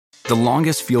The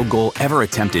longest field goal ever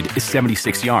attempted is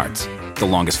 76 yards. The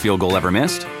longest field goal ever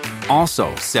missed?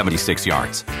 Also 76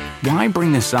 yards. Why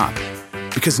bring this up?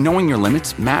 Because knowing your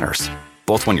limits matters,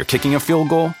 both when you're kicking a field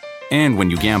goal and when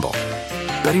you gamble.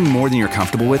 Betting more than you're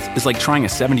comfortable with is like trying a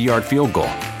 70-yard field goal.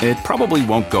 It probably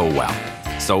won't go well.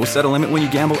 So set a limit when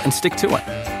you gamble and stick to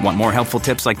it. Want more helpful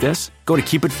tips like this? Go to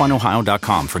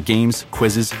keepitfunohio.com for games,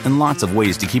 quizzes, and lots of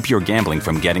ways to keep your gambling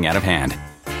from getting out of hand.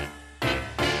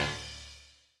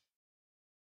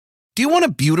 Do you want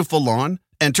a beautiful lawn?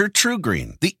 Enter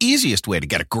TruGreen, the easiest way to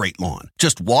get a great lawn.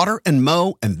 Just water and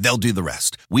mow, and they'll do the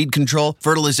rest. Weed control,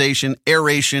 fertilization,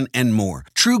 aeration, and more.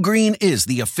 TruGreen is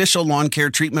the official lawn care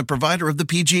treatment provider of the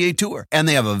PGA Tour, and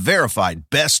they have a verified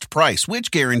best price, which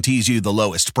guarantees you the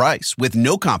lowest price with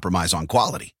no compromise on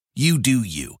quality. You do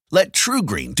you. Let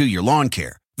TruGreen do your lawn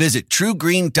care. Visit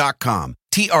TruGreen.com,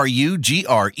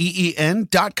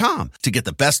 TruGreen.com, to get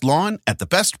the best lawn at the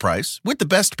best price with the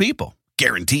best people.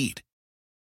 Guaranteed.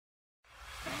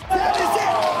 That is it!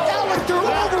 Alistair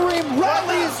Overeem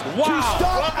rallies to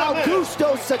stop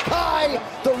Augusto Sakai.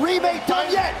 The remake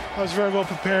done yet. I was very well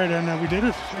prepared, and we did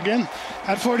it again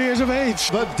at 40 years of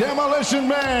age. The Demolition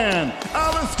Man,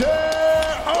 Alistair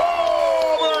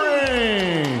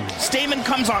Overeem. Stamen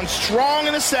comes on strong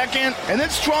in the second, and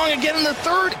then strong again in the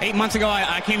third. 8 months ago,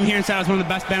 I came here and said I was one of the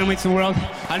best bantamweights in the world.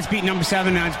 I just beat number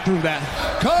 7, and I just proved that.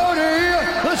 Cody,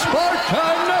 the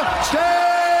Spartan Stamen.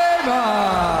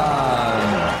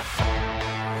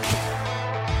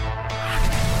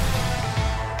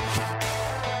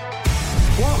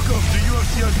 Welcome to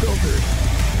UFC Unfiltered.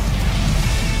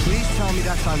 Please tell me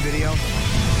that's on video.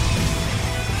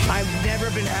 I've never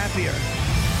been happier.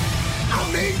 I'm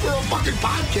made for a fucking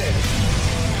podcast.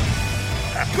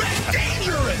 That's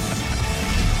dangerous.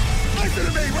 Listen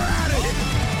to me, we're at it.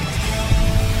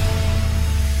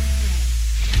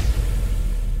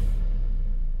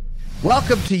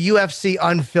 Welcome to UFC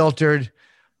Unfiltered.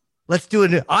 Let's do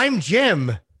it. I'm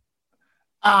Jim.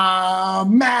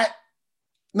 Matt.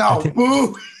 No,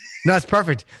 boo. No, it's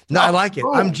perfect. No, I like it.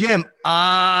 I'm Jim.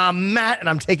 Matt, and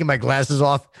I'm taking my glasses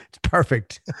off. It's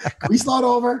perfect. Can we start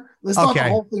over? Let's start the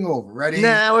whole thing over. Ready?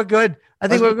 Nah, we're good. I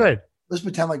think we're good. Let's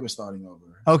pretend like we're starting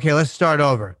over. Okay, let's start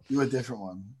over. Do a different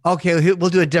one. Okay, we'll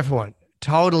do a different one.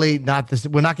 Totally not this.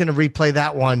 We're not going to replay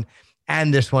that one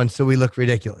and this one so we look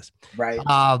ridiculous. Right.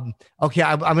 Okay,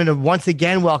 I'm going to once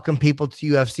again welcome people to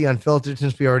UFC Unfiltered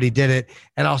since we already did it.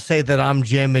 And I'll say that I'm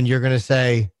Jim and you're going to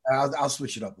say... I'll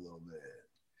switch it up a little bit.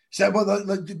 So, well,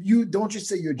 you don't just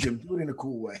say you're Jim. Do it in a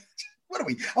cool way. What are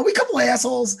we? Are we a couple of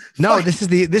assholes? No,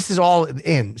 this is all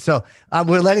in. So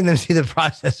we're letting them see the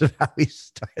process of how we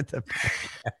start the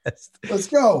podcast. Let's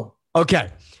go. Okay.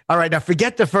 All right. Now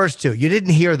forget the first two. You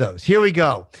didn't hear those. Here we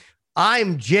go.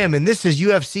 I'm Jim, and this is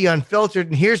UFC Unfiltered,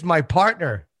 and here's my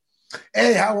partner.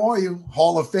 Hey, how are you?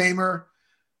 Hall of Famer.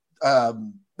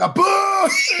 Boo!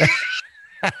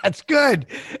 That's good.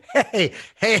 Hey,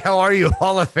 how are you,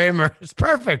 Hall of Famer? It's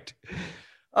perfect.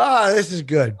 Oh, this is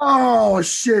good. Oh,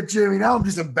 shit, Jimmy. Now I'm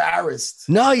just embarrassed.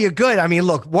 No, you're good. I mean,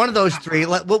 look, one of those three.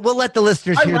 We'll let the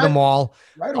listeners hear them all.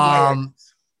 Right away.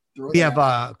 We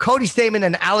have Cody Stamen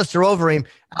and Alistair Overeem.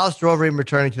 Alistair Overeem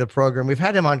returning to the program. We've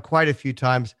had him on quite a few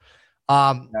times.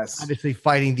 Yes. Obviously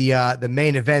fighting the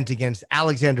main event against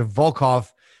Alexander Volkov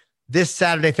this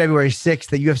Saturday, February 6th,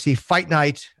 the UFC Fight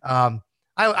Night. I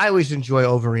always enjoy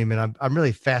Overeem, and I'm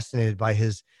really fascinated by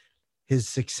his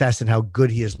success and how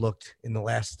good he has looked in the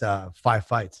last 5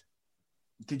 fights.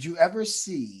 Did you ever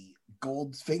see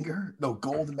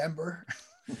Goldmember?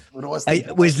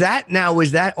 Was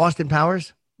that Austin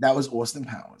Powers? That was Austin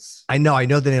Powers. I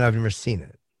know the name. I've never seen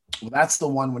it. Well, that's the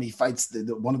one when he fights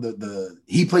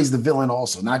he plays the villain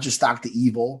also, not just Dr.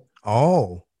 Evil.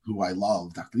 Oh, who I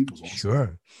love. Dr. Evil's awesome.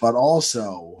 Sure. But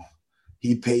also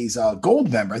he pays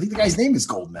Goldmember. I think the guy's name is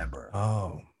Goldmember.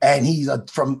 Oh. And he's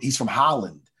from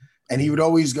Holland. And he would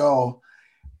always go,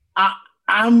 what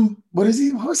was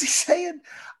he saying?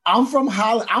 I'm from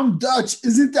Holland. I'm Dutch.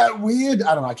 Isn't that weird?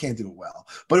 I don't know. I can't do it well.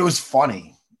 But it was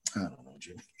funny. I don't know,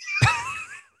 Jimmy.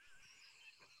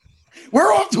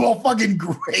 We're off to a fucking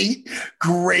great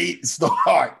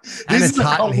start. This is a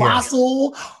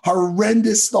colossal,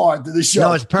 horrendous start to the show.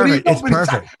 No, it's perfect. It's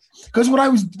perfect. Because when I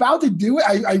was about to do it,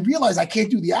 I realized I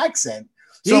can't do the accent.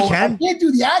 So I can't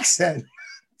do the accent.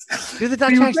 Do the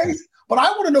Dutch accent. But I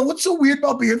want to know what's so weird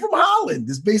about being from Holland.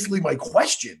 Is basically my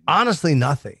question. Honestly,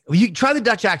 nothing. You try the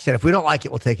Dutch accent. If we don't like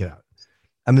it, we'll take it out.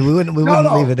 I mean, we wouldn't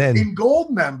leave it in. In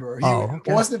Goldmember,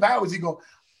 Austin Powers, he go,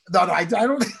 no, I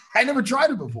don't. I never tried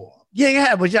it before.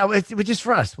 Yeah, but it's just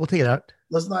for us. We'll take it out.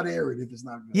 Let's not air it if it's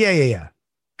not good. Yeah.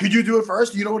 Could you do it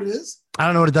first? Do you know what it is? I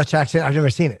don't know what a Dutch accent. I've never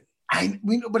seen it.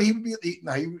 we know, but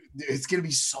it's gonna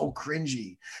be so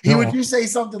cringy. He would just say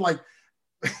something like,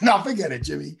 "No, forget it,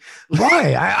 Jimmy."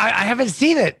 Why? I haven't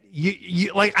seen it.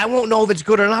 You like, I won't know if it's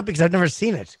good or not because I've never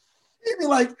seen it. He'd be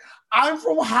like, "I'm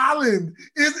from Holland."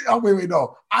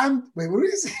 No. What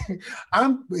did he say?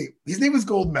 His name was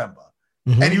Goldmember,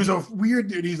 and he was a weird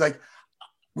dude. He's like,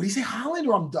 "Would he say Holland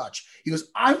or I'm Dutch?" He goes,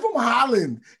 "I'm from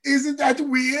Holland. Isn't that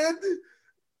weird?"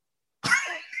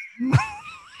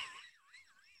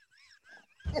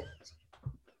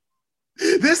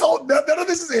 None of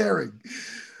this is airing.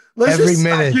 Every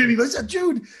minute.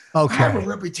 Dude, okay. I have a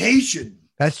reputation.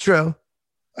 That's true.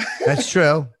 That's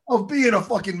true. Of being a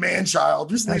fucking man-child.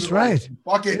 That's right.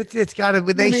 Fuck it. It's got to.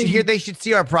 They should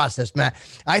see our process, Matt.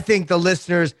 I think the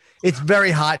listeners. It's very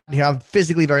hot here. I'm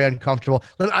physically very uncomfortable.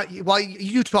 While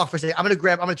you talk for a second, I'm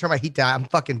gonna turn my heat down. I'm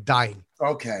fucking dying.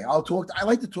 Okay, I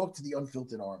like to talk to the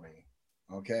unfiltered army.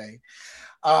 Okay,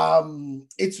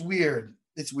 it's weird.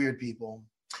 It's weird, people.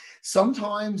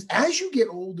 Sometimes, as you get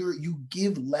older, you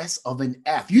give less of an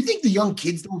F. You think the young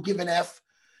kids don't give an F?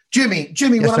 Jimmy,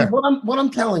 yes, what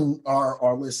I'm telling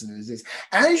our listeners is,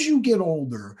 as you get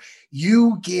older,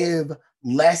 you give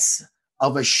less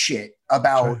of a shit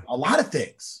about a lot of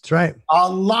things. That's right. A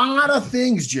lot of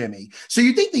things, Jimmy. So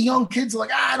you think the young kids are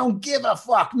like, I don't give a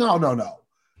fuck. No.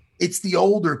 It's the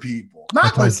older people.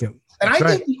 Not like you. And I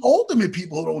think the ultimate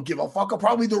people who don't give a fuck are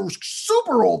probably the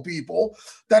super old people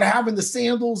that are having the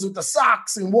sandals with the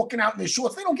socks and walking out in their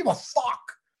shorts. They don't give a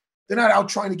fuck. They're not out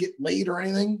trying to get laid or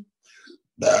anything.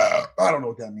 I don't know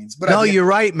what that means. But no, you're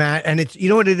right, Matt. And it's, you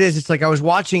know what it is? It's like I was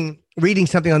reading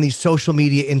something on these social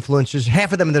media influencers,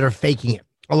 half of them that are faking it.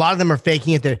 A lot of them are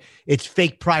faking it. It's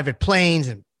fake private planes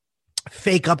and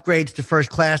fake upgrades to first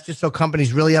class just so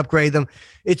companies really upgrade them.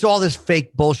 It's all this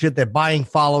fake bullshit. They're buying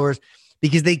followers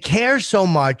because they care so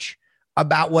much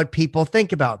about what people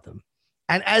think about them.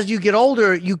 And as you get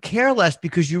older, you care less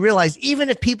because you realize even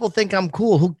if people think I'm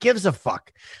cool, who gives a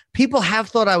fuck? People have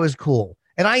thought I was cool.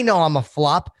 And I know I'm a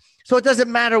flop. So it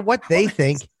doesn't matter what they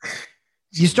think.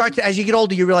 As you get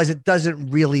older, you realize it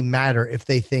doesn't really matter if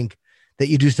they think that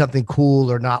you do something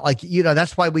cool or not. Like,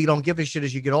 that's why we don't give a shit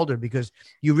as you get older, because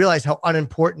you realize how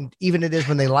unimportant even it is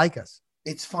when they like us.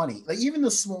 It's funny. Like even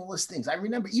the smallest things. I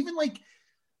remember even like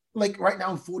right now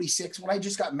I'm 46, when I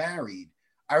just got married,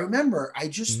 I remember I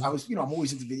was, I'm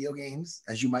always into video games,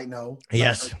 as you might know.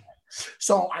 Yes.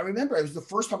 So I remember it was the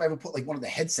first time I ever put like one of the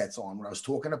headsets on when I was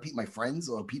talking to my friends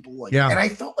or people and I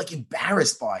felt like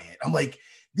embarrassed by it. I'm like,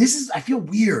 I feel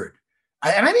weird.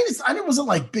 I wasn't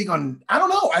like big on, I don't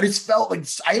know. I just felt like,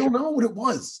 I don't know what it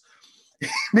was.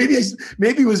 maybe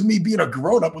it was me being a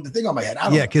grown up with the thing on my head.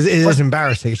 Yeah, because it is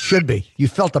embarrassing. It should be. You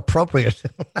felt appropriate.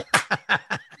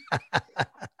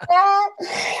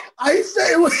 I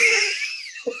say,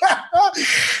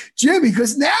 Jimmy,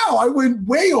 because now I went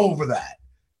way over that.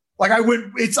 Like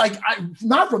it's like,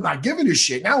 not from not giving a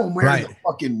shit. Now I'm wearing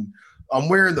I'm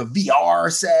wearing the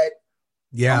VR set.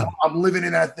 Yeah. I'm living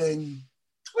in that thing.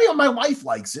 My wife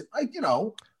likes it. She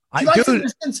likes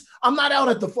it since I'm not out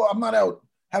I'm not out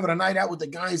having a night out with the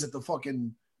guys at the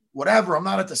fucking whatever. I'm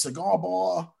not at the cigar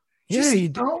bar. You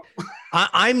do.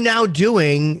 I'm now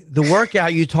doing the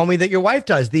workout you told me that your wife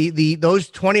does.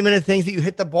 Those 20-minute things that you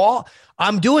hit the ball.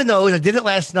 I'm doing those. I did it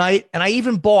last night, and I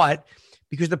even bought,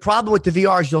 because the problem with the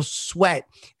VR is you'll sweat,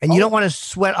 and you don't want to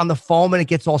sweat on the foam and it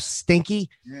gets all stinky.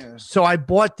 Yeah. So I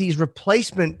bought these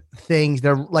replacement things.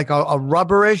 They're like a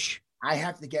rubberish. I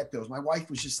have to get those. My wife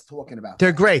was just talking about.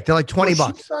 They're great. They're like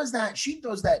 $20. She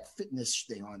does that fitness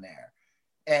thing on there,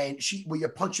 and where you're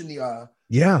punching the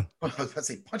let's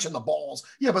say punching the balls.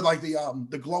 Yeah, but like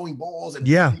the glowing balls and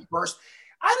burst.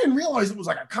 I didn't realize it was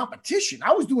like a competition.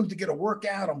 I was doing it to get a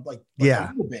workout. I'm like a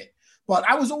little bit, but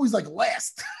I was always like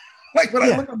last. Like when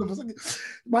I look on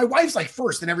my wife's like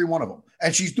first in every one of them,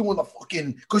 and she's doing the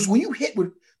fucking, because when you hit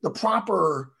with the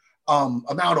proper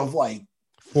amount of like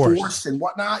force and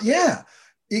whatnot, and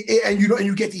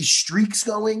you get these streaks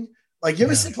going. Like you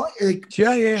ever see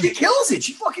she kills it.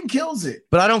 She fucking kills it.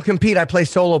 But I don't compete. I play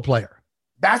solo player.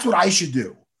 That's what I should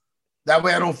do. That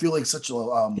way I don't feel like such a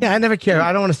I never care.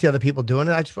 I don't want to see other people doing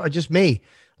it. I just me.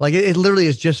 Like it literally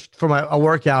is just for a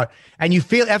workout. And you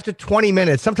feel after 20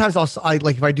 minutes, sometimes if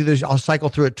I do this, I'll cycle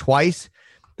through it twice.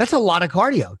 That's a lot of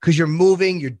cardio because you're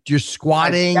moving, you're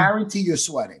squatting. I guarantee you're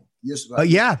sweating.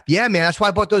 Yeah, man. That's why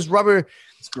I bought those rubber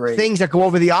things that go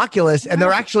over the Oculus, and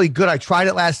they're actually good. I tried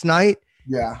it last night.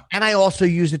 Yeah. And I also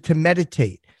use it to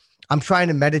meditate. I'm trying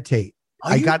to meditate.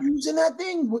 Are you using that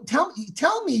thing? Tell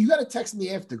me. You got to text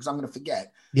me after because I'm going to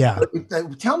forget. Yeah.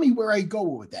 Tell me where I go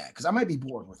with that because I might be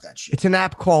bored with that shit. It's an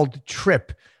app called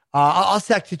Trip. I'll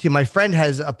text it to you. My friend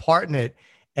has a part in it,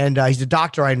 and he's a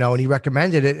doctor I know, and he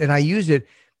recommended it, and I use it,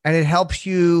 and it helps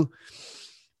you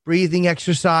breathing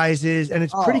exercises, and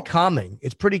it's pretty calming.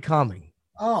 It's pretty calming.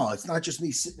 Oh, it's not just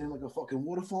me sitting in like a fucking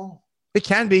waterfall. It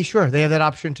can be, sure. They have that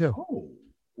option too. Oh,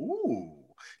 ooh.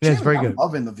 Yeah, it's very good. I'm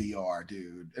loving the VR,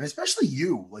 dude, and especially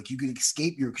you. Like you can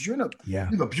escape because you're in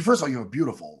first of all, you have a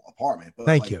beautiful apartment. But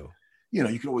Thank you. You know,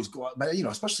 you can always go out, but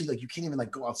especially like you can't even like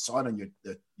go outside on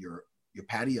your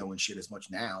patio and shit as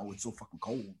much now. It's so fucking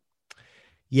cold.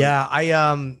 Yeah,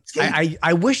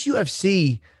 I wish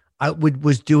UFC I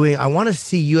want to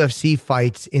see UFC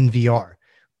fights in VR.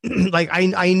 Like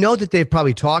I know that they've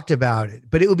probably talked about it,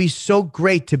 but it would be so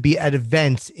great to be at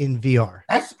events in VR.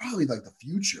 That's probably like the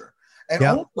future. And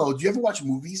also, do you ever watch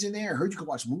movies in there? I heard you could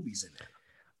watch movies in there.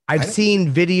 I've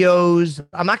seen videos.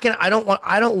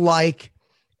 I don't like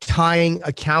tying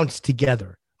accounts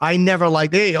together. I never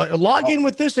like, hey, log in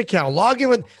with this account, log in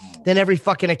with, then every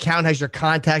fucking account has your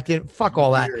contact in. Fuck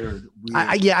all that. Weird.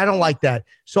 I don't like that.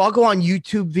 So I'll go on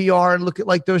YouTube VR and look at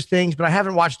like those things, but I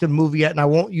haven't watched a movie yet, and I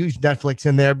won't use Netflix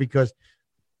in there because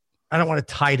I don't want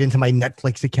to tie it into my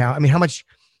Netflix account. I mean, how much,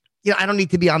 I don't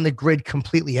need to be on the grid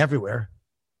completely everywhere.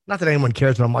 Not that anyone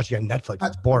cares when I'm watching on Netflix.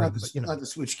 It's boring. Not to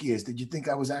switch gears. Did you think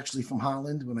I was actually from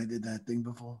Holland when I did that thing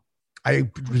before? I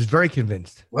was very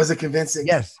convinced. Was it convincing?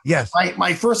 Yes.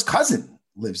 My first cousin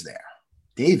lives there,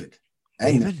 David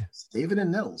and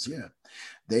Nils. Yeah,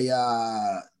 they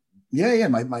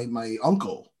my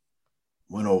uncle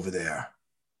went over there,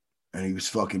 and he was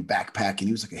fucking backpacking.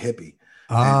 He was like a hippie.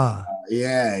 And,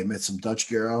 he met some Dutch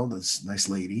girl, this nice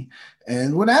lady,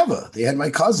 and whatever. They had my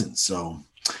cousin, so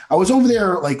I was over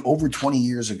there like over 20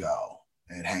 years ago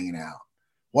and hanging out.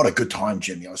 What a good time,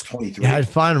 Jimmy. I was 23. You had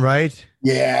fun, right?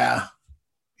 Yeah.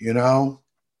 It was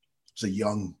a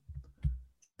young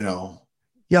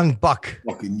buck.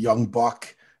 Fucking young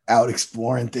buck out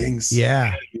exploring things.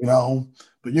 Yeah.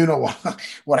 But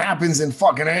what happens in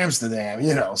fucking Amsterdam,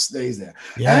 stays there.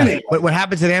 Yeah. Anyway. What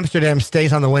happens in Amsterdam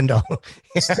stays on the window.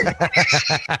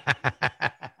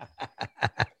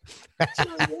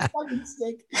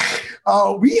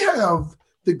 We have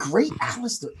the great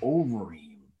Alistair Overeem.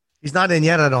 He's not in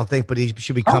yet, I don't think, but he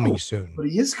should be coming soon. But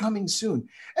he is coming soon.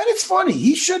 And it's funny.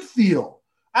 He should feel.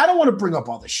 I don't want to bring up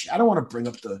all this shit. I don't want to bring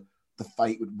up the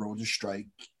fight with Rosenstrike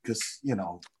because,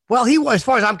 Well, as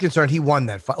far as I'm concerned, he won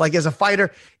that fight. Like as a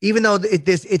fighter, even though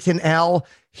it's an L,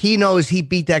 he knows he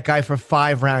beat that guy for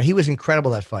 5 rounds. He was incredible,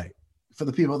 that fight. For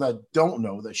the people that don't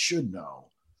know, that should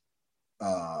know,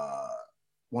 why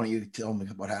don't you tell me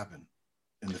what happened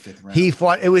in the 5th round? He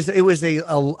fought. It was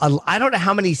I don't know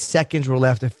how many seconds were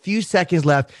left. A few seconds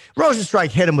left.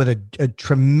 Rosenstrike hit him with a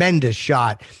tremendous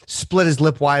shot, split his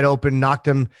lip wide open, knocked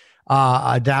him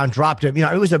down, dropped him.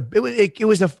 It was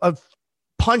a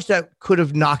punch that could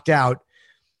have knocked out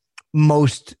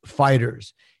most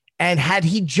fighters. And had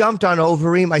he jumped on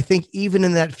Overeem, I think even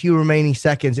in that few remaining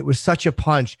seconds, it was such a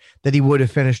punch that he would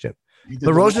have finished him.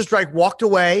 But Rosenstrike walked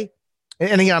away.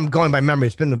 And again, I'm going by memory.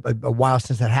 It's been a while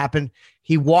since that happened.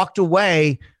 He walked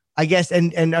away, I guess,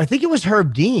 and I think it was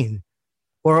Herb Dean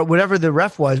or whatever the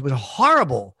ref was. It was a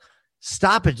horrible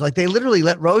stoppage. Like they literally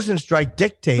let Rosenstrike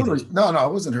dictate. No,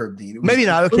 it wasn't Herb Dean. Maybe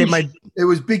not. Okay, it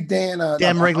was Big Dan.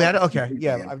 Dan Maragliata. Okay,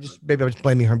 yeah. Dan. I was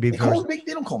blaming Herb Dean. They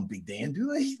don't call him Big Dan,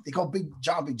 do they? They call Big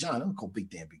John. They don't call Big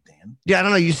Dan Big Dan. Yeah, I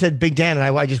don't know. You said Big Dan,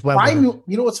 and I just went. I knew.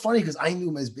 You know what's funny? Because I knew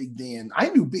him as Big Dan. I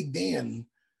knew Big Dan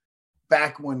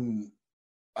back when.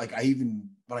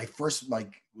 When I first met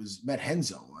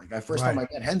Henzo, first time I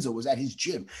met Henzo was at his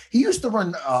gym. He used to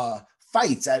run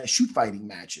fights at shoot fighting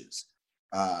matches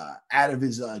out of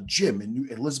his gym in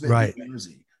Elizabeth, New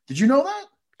Jersey. Did you know that?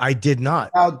 I did not.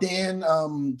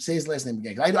 Dan, say his last name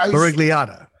again.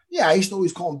 Maragliata. Yeah, I used to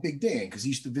always call him Big Dan because he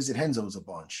used to visit Henzo's a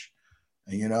bunch.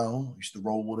 And used to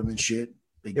roll with him and shit.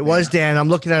 It was Dan. I'm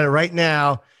looking at it right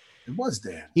now. It was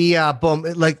Dan. He boom.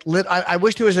 I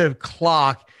wish there was a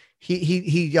clock.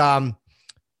 It's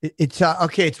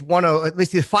okay. It's 1-0. At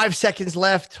least there's 5 seconds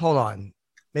left. Hold on.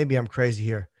 Maybe I'm crazy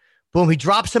here. Boom. He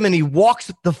drops him and he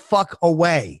walks the fuck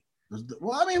away.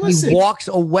 Well, I mean, he walks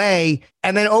away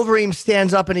and then Overeem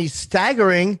stands up and he's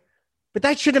staggering, but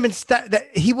that should have been that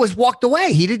he was walked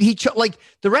away. The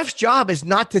ref's job is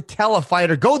not to tell a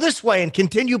fighter go this way and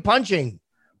continue punching.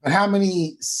 But how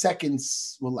many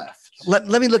seconds were left? Let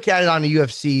me look at it on the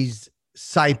UFC's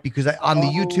site because on the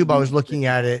YouTube I was looking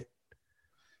at it.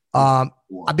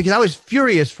 Because I was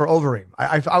furious for Overeem.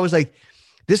 I was like,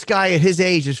 this guy at his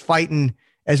age is fighting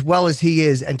as well as he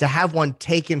is, and to have one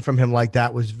taken from him like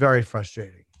that was very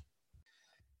frustrating.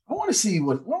 I want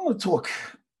to talk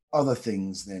other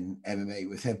things than MMA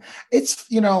with him. It's,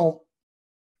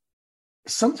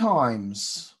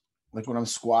 sometimes like when I'm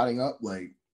squatting up,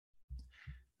 like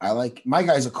my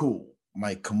guys are cool.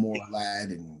 Mike Kimura Lad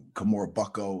and Kimura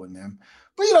Bucko and them.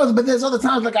 But but there's other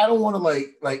times like I don't want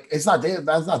to like it's not there.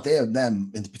 That's not there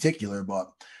them in particular,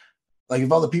 but like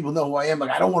if other people know who I am,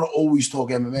 like I don't want to always talk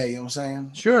MMA. You know what I'm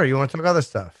saying? Sure, you want to talk other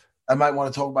stuff. I might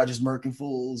want to talk about just Merkin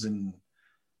Fools and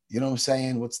you know what I'm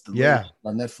saying? What's the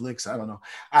on Netflix? I don't know.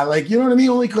 I like you know what I mean?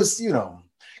 Only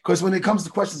because when it comes to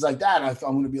questions like that, I'm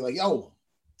going to be like, yo,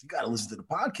 you got to listen to the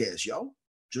podcast, yo.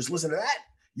 Just listen to that.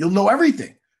 You'll know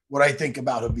everything. What I think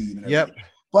about Habib and everything. Yep.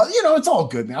 But it's all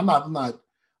good, man. I'm not.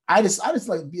 I just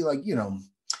like to be like,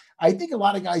 I think a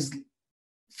lot of guys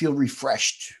feel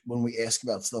refreshed when we ask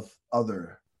about stuff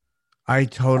other. I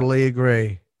totally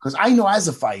agree. Because I know as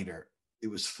a fighter,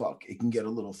 it can get a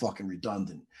little fucking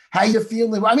redundant. How you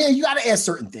feeling? I mean, you got to ask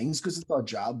certain things because it's our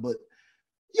job, but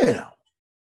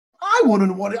I want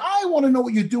to know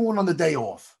what you're doing on the day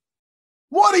off.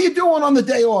 What are you doing on the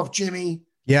day off, Jimmy?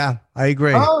 Yeah, I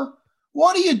agree.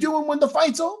 What are you doing when the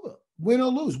fight's over? Win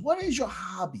or lose? What is your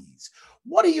hobbies?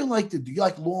 What do you like to do? You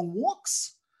like long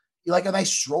walks? You like a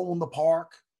nice stroll in the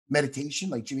park? Meditation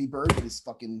like Jimmy Bird with his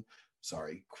fucking,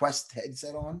 Quest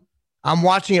headset on? I'm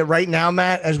watching it right now,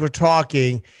 Matt, as we're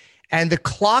talking. And the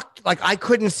clock, like I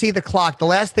couldn't see the clock. The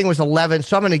last thing was 11.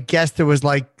 So I'm going to guess there was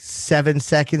like 7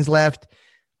 seconds left.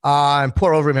 And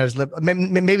poor Overeem had his lip.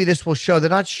 Maybe this will show. They're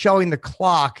not showing the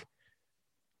clock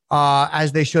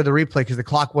as they show the replay because the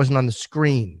clock wasn't on the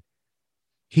screen.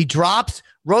 He drops.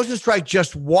 Rozenstruik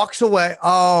just walks away.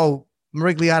 Oh,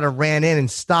 Miragliotta ran in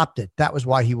and stopped it. That was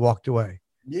why he walked away.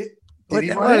 Yeah.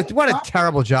 What a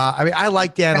terrible job. I mean, I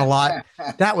like Dan a lot.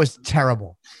 That was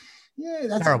terrible. Yeah,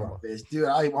 that's terrible. Dude,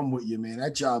 I'm with you, man.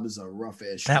 That job is a rough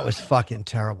ass. That was fucking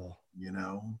terrible.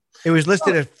 It was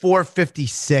listed at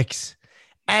 456,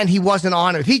 and he wasn't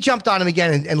on it. If he jumped on him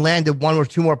again and landed one or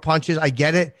two more punches, I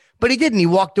get it. But he didn't. He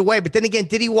walked away. But then again,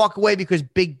 did he walk away because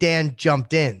Big Dan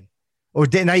jumped in? Or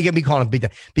now you get me calling him Big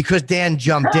Dan because Dan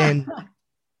jumped in.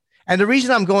 And the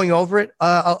reason I'm going over it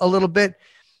a little bit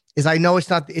is I know it's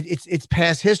not. It's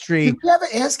past history. Did we ever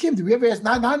ask him? Did we ever ask?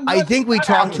 I think we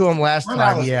talked to him last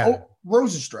time. Yeah.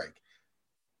 Rozenstruik.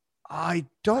 I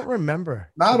don't remember.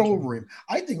 Not Overeem.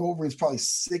 I think Overeem's probably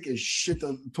sick as shit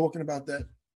talking about that.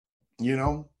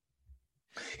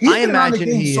 He's I imagine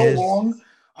he so is. long.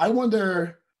 I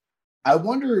wonder.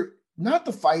 Not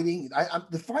the fighting.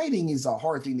 The fighting is a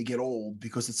hard thing to get old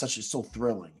because it's so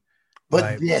thrilling. But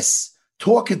right. This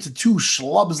talking to two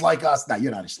schlubs like us. Now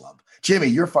you're not a schlub, Jimmy.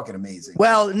 You're fucking amazing.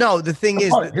 Well, no. The thing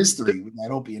is, history with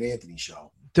that Opie and Anthony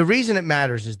show. The reason it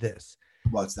matters is this.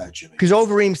 What's that, Jimmy? Because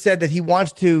Overeem said that he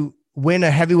wants to win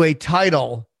a heavyweight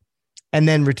title and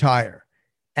then retire.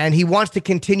 And he wants to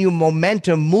continue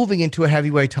momentum moving into a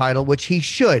heavyweight title, which he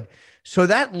should. So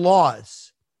that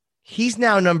loss, he's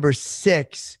now number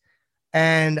 6.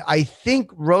 And I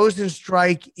think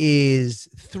Rozenstruik is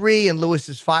 3 and Lewis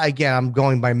is 5. Again, I'm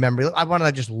going by memory. I want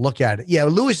to just look at it. Yeah,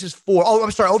 Lewis is 4. Oh,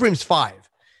 I'm sorry. Overeem's 5.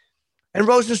 And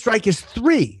Rozenstruik is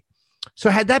 3. So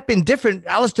had that been different,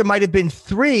 Alistair might have been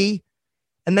 3.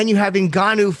 And then you have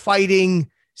Ngannou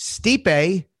fighting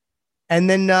Stipe. And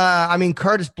then,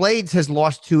 Curtis Blades has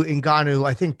lost to Ngannou,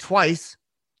 I think, twice.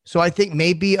 So I think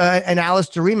maybe an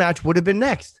Alistair rematch would have been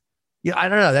next. Yeah, I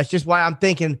don't know. That's just why I'm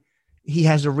thinking he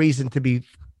has a reason to be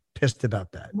pissed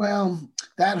about that. Well,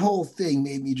 that whole thing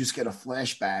made me just get a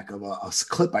flashback of a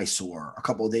clip I saw a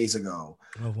couple of days ago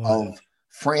of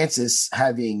Francis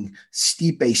having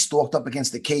Stipe stalked up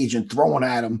against the cage and throwing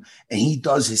at him, and he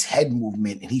does his head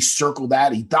movement, and he circled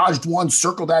that. He dodged one,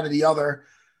 circled out of the other.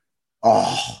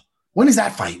 Oh, when is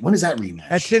that fight? When is that rematch?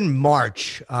 That's in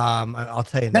March. I'll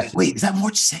tell you. Wait, is that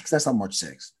March 6th? That's not March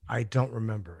 6th. I don't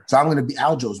remember. So I'm going to be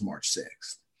Aljo's March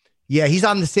 6th. Yeah, he's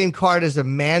on the same card as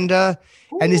Amanda.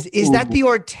 Ooh. And is that the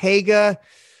Ortega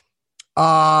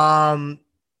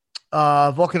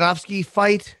Volkanovski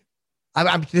fight?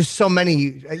 There's so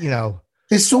many,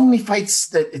 There's so many fights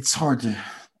that it's hard to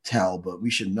tell, but we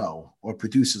should know, or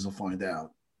producers will find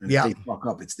out. And if they fuck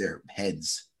up, it's their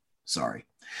heads. Sorry.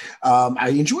 I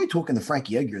enjoyed talking to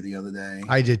Frankie Edgar the other day.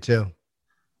 I did too.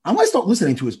 I might start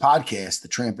listening to his podcast, The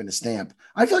Tramp and the Stamp.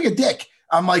 I feel like a dick.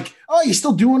 I'm like, oh, you're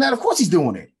still doing that? Of course he's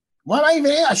doing it. Why am I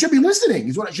even? I should be listening.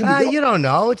 Is what I should be doing. You don't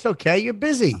know. It's okay. You're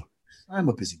busy. I'm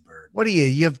a busy bird. What are you?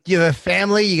 You have a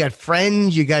family. You got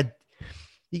friends. You got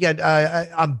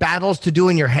battles to do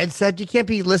in your headset. You can't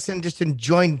be listening, just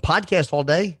enjoying podcasts all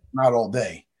day. Not all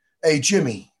day. Hey,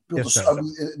 Jimmy. Yes,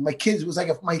 my kids, it was like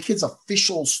my kid's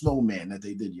official snowman that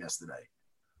they did yesterday.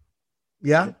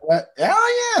 Yeah.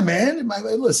 Oh yeah, man.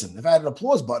 Listen, if I had an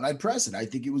applause button, I'd press it. I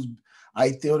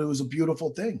thought it was a beautiful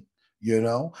thing.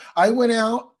 I went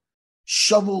out,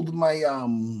 shoveled my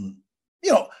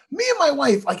me and my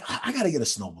wife, like, I got to get a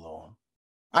snowblower.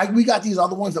 We got these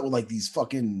other ones that were like these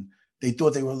fucking, they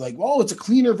thought they were like, oh, it's a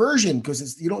cleaner version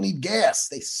because you don't need gas.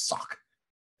 They suck.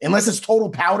 Unless it's total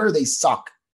powder, they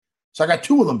suck. So I got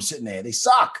 2 of them sitting there. They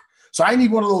suck. So I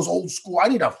need one of those old school. I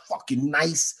need a fucking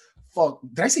nice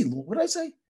Did I say, what did I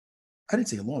say? I didn't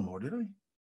say a lawnmower, did I?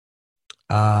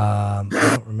 I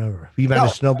don't remember. You meant a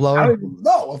snowblower?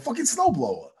 No, a fucking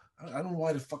snowblower. I don't know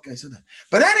why the fuck I said that.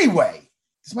 But anyway,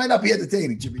 this might not be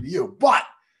entertaining, Jimmy, to you, but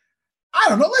I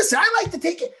don't know. Listen, I like to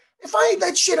take it. If I had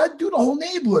that shit, I'd do the whole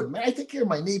neighborhood, man. I take care of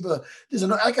my neighbor.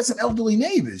 I got some elderly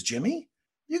neighbors, Jimmy.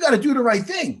 You got to do the right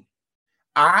thing.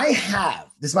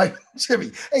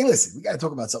 Jimmy, hey, listen, we got to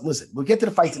talk about something. Listen, we'll get to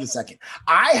the fights in a second.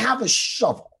 I have a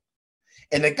shovel,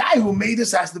 and the guy who made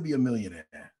this has to be a millionaire.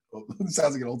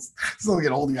 Sounds like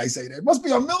an old guy saying that. It must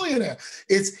be a millionaire.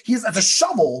 It's a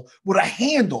shovel with a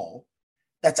handle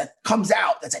comes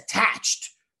out that's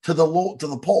attached to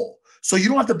the pole, so you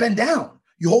don't have to bend down.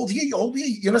 You hold here,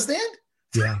 You understand?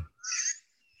 Yeah.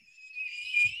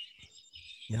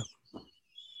 Yep.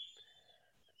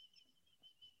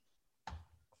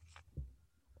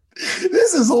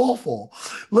 This is awful.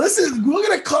 Listen, we're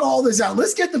gonna cut all this out.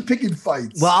 Let's get the picking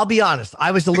fights. Well, I'll be honest.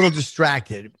 I was a little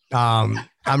distracted.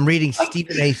 I'm reading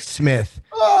Stephen A. Smith.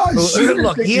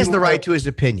 Look, he has the right to his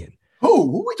opinion.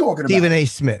 Who are we talking about? Stephen A.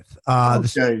 Smith.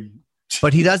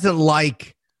 But he doesn't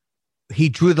like. He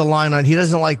drew the line on. He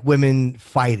doesn't like women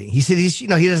fighting. He said he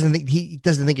doesn't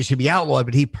think it should be outlawed,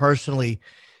 but he personally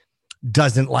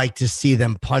doesn't like to see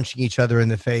them punching each other in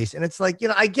the face. And it's like,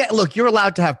 look, you're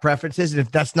allowed to have preferences, and if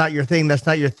that's not your thing, that's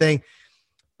not your thing.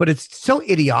 But it's so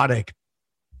idiotic.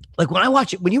 Like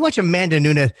when you watch Amanda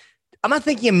Nunes, I'm not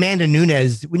thinking Amanda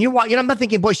Nunes. When I'm not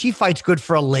thinking, boy, she fights good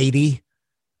for a lady.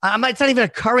 It's not even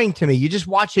occurring to me. You're just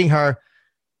watching her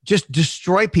just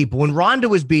destroy people. When Ronda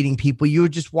was beating people, you were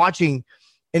just watching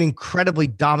an incredibly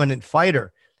dominant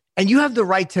fighter. And you have the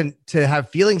right to have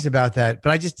feelings about that.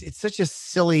 But it's such a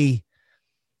silly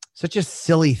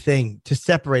thing to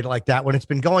separate it like that when it's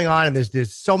been going on and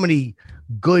there's so many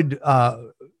good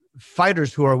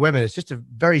fighters who are women. It's just a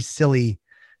very silly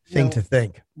thing to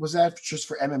think. Was that just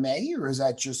for MMA or is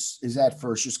that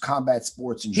for just combat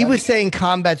sports in general? He was saying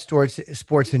combat sports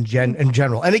in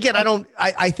general. And again,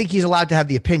 I think he's allowed to have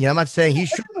the opinion. I'm not saying he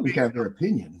should have their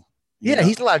opinion. Yeah,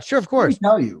 he's allowed. Sure, of course. Let me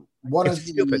tell you,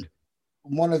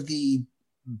 one of the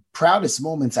proudest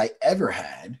moments I ever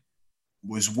had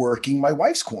was working my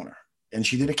wife's corner, and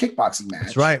she did a kickboxing match.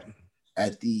 That's right.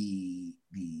 At the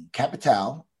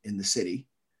Capitale in the city.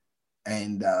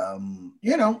 And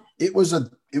it was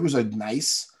a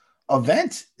nice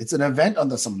event. It's an event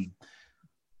under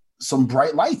some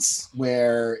bright lights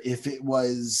where if it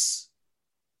was,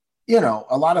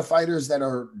 a lot of fighters that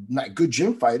are not good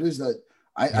gym fighters that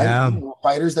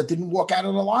fighters that didn't walk out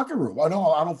of the locker room. Oh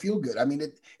no, I don't feel good. I mean,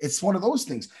 it's one of those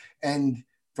things. And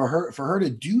for her to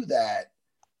do that,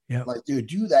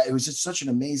 it was just such an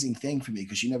amazing thing for me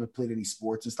because she never played any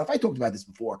sports and stuff. I talked about this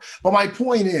before, but my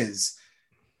point is,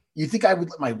 you think I would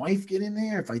let my wife get in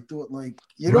there if I thought what I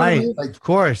mean? Like, of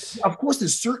course,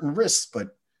 there's certain risks,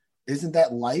 but isn't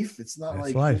that life? It's not That's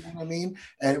like life. You know what I mean.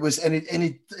 And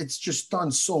it's just done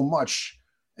so much,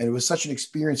 and it was such an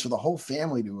experience for the whole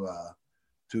family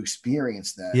to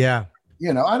experience that. Yeah,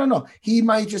 I don't know. He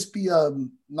might just be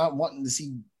not wanting to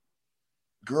see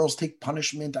girls take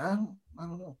punishment. I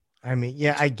don't know. I mean,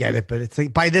 yeah, I get it, but it's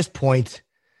like by this point,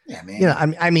 yeah, man. You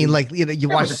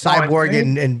watch Cyborg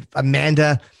and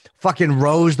Amanda fucking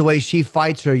Rose, the way she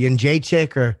fights, or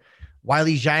Jacek or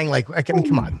Wiley Zhang.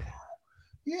 Come on.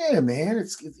 Yeah, man. It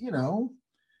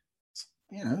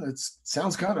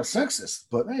sounds kind of sexist,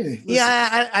 but hey. Listen.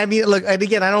 Yeah, look, and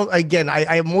again,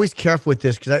 I'm always careful with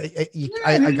this because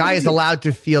a guy is allowed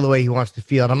to feel the way he wants to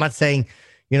feel. And I'm not saying,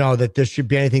 that there should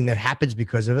be anything that happens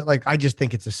because of it. Like, I just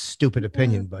think it's a stupid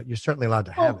opinion, but you're certainly allowed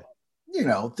to have it.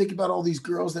 Think about all these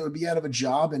girls that would be out of a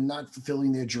job and not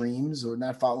fulfilling their dreams or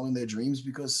not following their dreams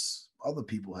because other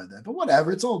people had that. But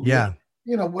whatever, it's all good. Yeah.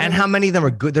 And how many of them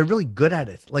are good? They're really good at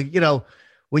it. Like,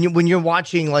 when you're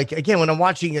watching, like, again, when I'm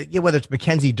watching, whether it's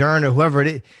Mackenzie Dern or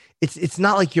whoever it's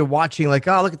not like you're watching like,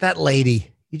 oh, look at that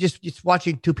lady. You're just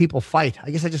watching two people fight. I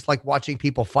guess I just like watching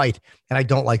people fight, and I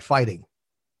don't like fighting.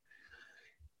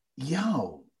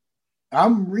 Yo,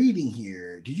 I'm reading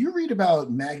here. Did you read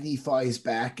about Magny Fights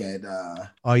back at?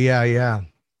 Oh yeah.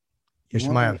 Yes,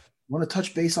 you might have. Want to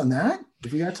touch base on that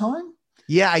if we got time?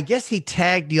 Yeah, I guess he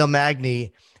tagged Neil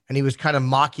Magny, and he was kind of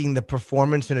mocking the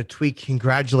performance in a tweet,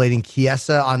 congratulating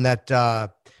Chiesa on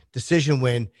that decision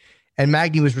win. And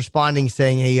Magny was responding,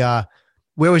 saying, "Hey,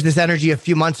 where was this energy a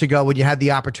few months ago when you had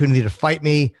the opportunity to fight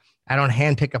me? I don't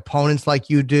handpick opponents like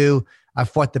you do. I've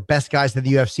fought the best guys in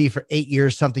the UFC for 8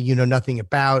 years, something you know nothing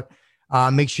about.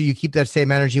 Make sure you keep that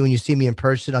same energy when you see me in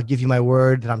person. I'll give you my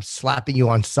word that I'm slapping you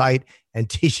on sight and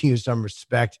teaching you some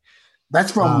respect.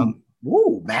 That's from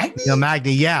Magny?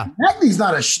 Magny, yeah. Magny's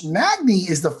not Magny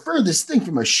is the furthest thing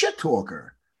from a shit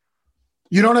talker.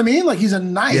 You know what I mean? Like, he's a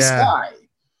nice guy.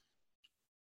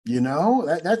 You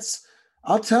know, that's,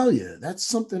 I'll tell you, that's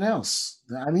something else.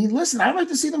 I mean, listen, I'd like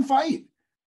to see them fight.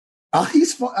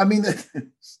 He's fun. I mean,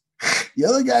 the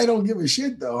other guy don't give a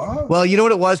shit though, huh? Well, you know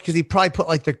what it was? Because he probably put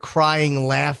like the crying,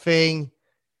 laughing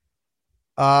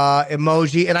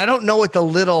emoji. And I don't know what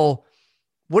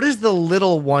does the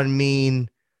little one mean?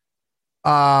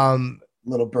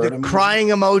 Little bird the emoji. Crying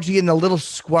emoji and the little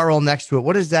squirrel next to it.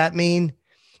 What does that mean?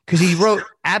 Because he wrote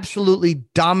absolutely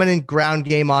dominant ground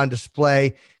game on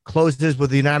display, closes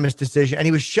with a unanimous decision. And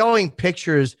he was showing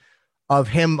pictures of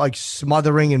him like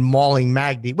smothering and mauling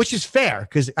Magny, which is fair.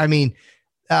 Because, I mean,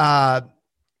 Michael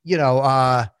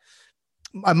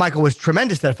was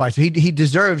tremendous that fight. So he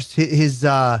deserves his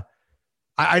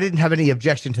I didn't have any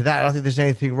objection to that. I don't think there's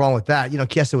anything wrong with that. You know,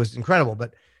 Chiesa was incredible,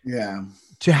 but yeah,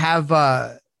 to have,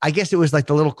 I guess it was like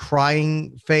the little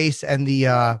crying face and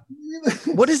the,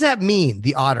 what does that mean?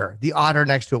 The otter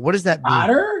next to it. What does that mean?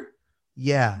 Otter?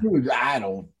 Yeah. Dude,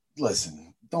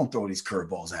 don't throw these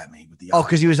curveballs at me with the otter.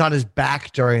 Because he was on his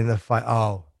back during the fight.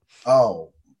 Oh, I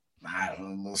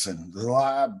don't know. Listen, there's a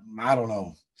lot, I don't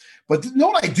know. But you know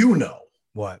what I do know?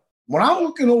 What? When I'm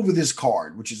looking over this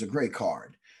card, which is a great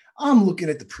card, I'm looking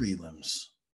at the prelims.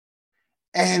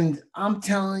 And I'm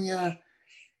telling you,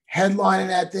 headlining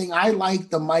that thing, I like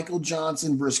the Michael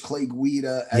Johnson versus Clay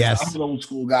Guida. I'm an old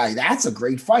school guy. That's a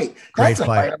great fight. That's a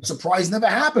fight I'm surprised never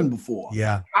happened before.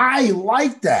 Yeah. I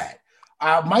like that.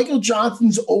 Michael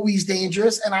Johnson's always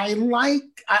dangerous, and I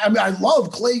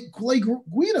love Clay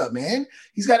Guida, man.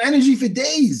 He's got energy for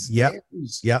days. Yep.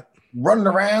 Running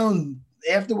around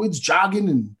afterwards, jogging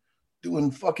and doing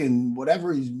fucking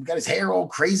whatever. He's got his hair all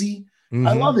crazy. Mm-hmm.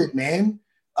 I love it, man.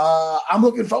 I'm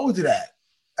looking forward to that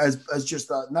as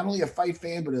just not only a fight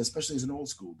fan, but especially as an old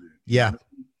school dude. Yeah.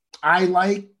 I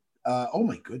like, oh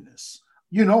my goodness.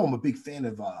 You know, I'm a big fan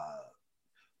of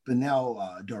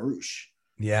Benel Darush.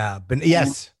 Yeah, but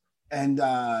yes. And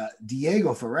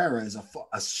Diego Ferreira is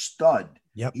a stud.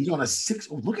 Yep. He's on a 6.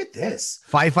 Oh, look at this.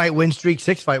 5-fight win streak,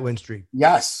 6-fight win streak.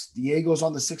 Yes. Diego's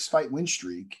on the 6-fight win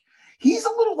streak. He's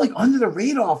a little like under the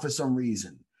radar for some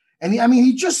reason. And he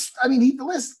subbed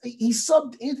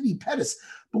Anthony Pettis,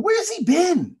 but where's he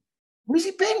been? Where's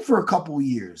he been for a couple of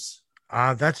years?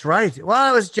 That's right.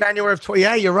 Well, it was January of 20.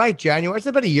 Yeah, you're right. January. It's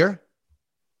about a year.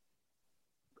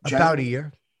 About a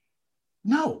year.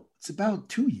 No, it's about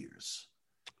 2 years.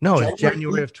 No, it's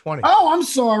January of 20. Oh, I'm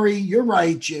sorry. You're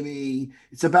right, Jimmy.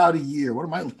 It's about a year. What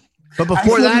am I? But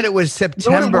before that, it was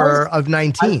September of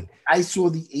 19. I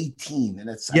saw the 18, and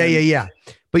that's yeah.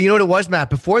 But you know what it was, Matt?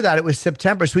 Before that, it was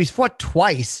September. So he's fought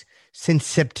twice since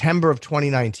September of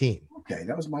 2019. Okay,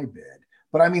 that was my bad.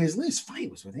 But I mean, his latest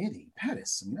fight was with Anthony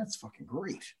Pettis. I mean, that's fucking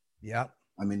great. Yeah.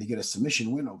 I mean, to get a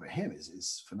submission win over him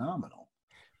is phenomenal.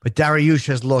 But Dariush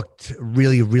has looked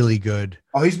really, really good.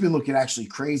 Oh, he's been looking actually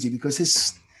crazy because it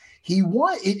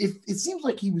seems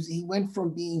like he went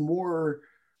from being more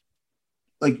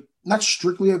like not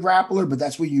strictly a grappler, but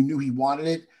that's where you knew he wanted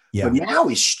it. Yeah. But now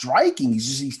he's striking.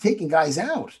 He's taking guys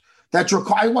out.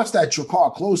 I watched that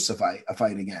Drakkar Klose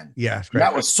fight again. Yeah, it's great.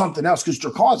 That was something else because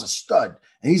Drakkar's a stud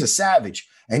and he's a savage.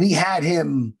 And he had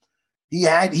him. He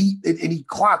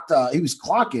clocked. He was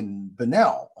clocking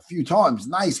Benel a few times.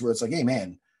 Nice, where it's like, hey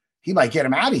man, he might get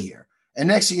him out of here. And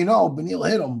next thing you know, Beneil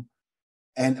hit him.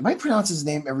 And am I pronouncing his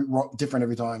name different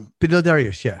every time? Beneil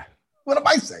Dariush, yeah. What am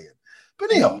I saying?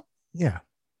 Beneil. Yeah.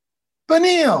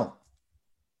 Beneil.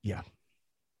 Yeah.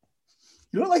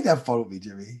 You don't like that fun with me,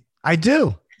 Jimmy? I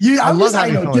do. Yeah, I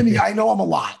know, Jimmy. I know him a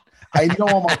lot. I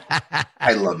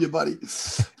love you, buddy.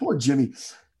 Poor Jimmy.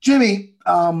 Jimmy,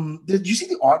 did you see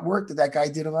the artwork that guy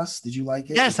did of us? Did you like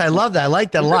it? Yes, I love that. I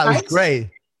like that a lot. It was great.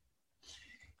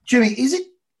 Jimmy, is it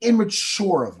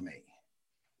immature of me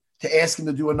to ask him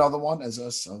to do another one as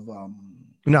us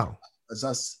no.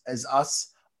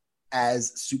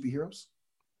 As superheroes?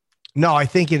 No, I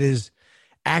think it is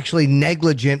actually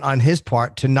negligent on his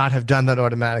part to not have done that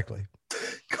automatically.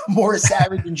 Morris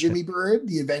Savage and Jimmy Bird,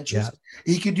 the Adventures. Yeah.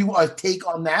 He could do a take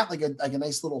on that, like a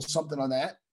nice little something on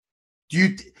that. Do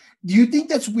you think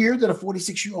that's weird that a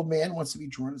 46-year-old man wants to be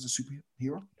drawn as a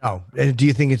superhero? No. Do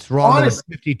you think it's wrong that a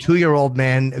 52-year-old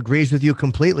man agrees with you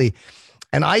completely?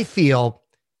 And I feel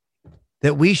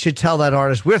that we should tell that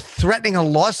artist, we're threatening a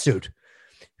lawsuit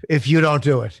if you don't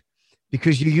do it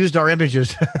because you used our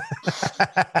images.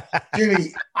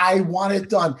 Jimmy, I want it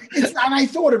done. It's not, and I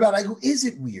thought about it. I go, is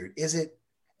it weird? Is it?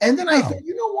 And then I thought,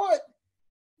 you know what?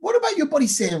 What about your buddy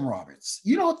Sam Roberts?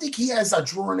 You don't think he has a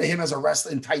drawing of him as a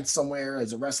wrestler in tights somewhere,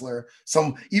 as a wrestler?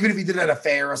 Even if he did it at a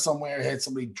fair or somewhere, had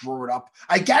somebody draw it up.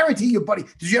 I guarantee you, buddy.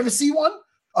 Did you ever see one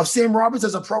of Sam Roberts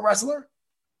as a pro wrestler?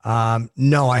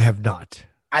 No, I have not.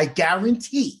 I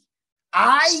guarantee.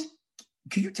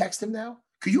 Can you text him now?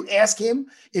 Could you ask him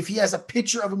if he has a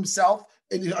picture of himself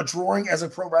in a drawing as a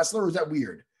pro wrestler, or is that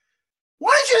weird?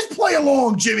 Why don't you just play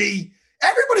along, Jimmy?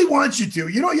 Everybody wants you to.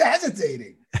 You know, you're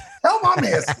hesitating. Tell him I'm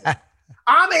asking.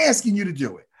 I'm asking you to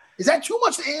do it. Is that too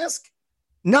much to ask?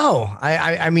 No,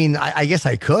 I mean, I guess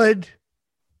I could.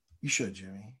 You should,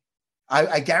 Jimmy.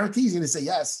 I guarantee he's going to say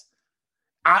yes.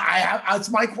 It's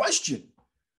my question.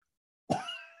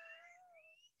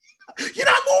 You're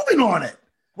not moving on it.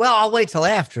 Well, I'll wait till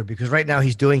after because right now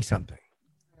he's doing something.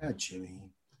 Yeah, Jimmy.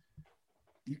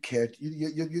 You can't.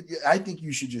 I think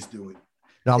you should just do it.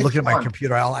 No, I'm looking at my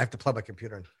computer. I have to plug my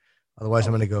computer in. Otherwise,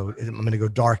 I'm going to go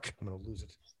dark. I'm going to lose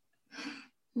it.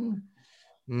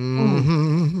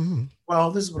 Mm-hmm.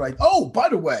 Well, this is what oh, by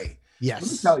the way, yes.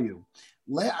 Let me tell you.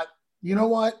 You know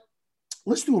what?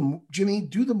 Let's Jimmy,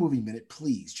 do the movie minute,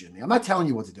 please, Jimmy. I'm not telling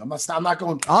you what to do. I'm not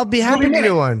going. I'll be happy to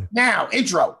do one. Now,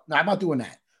 intro. No, I'm not doing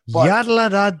that.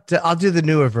 I'll do the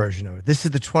newer version of it. This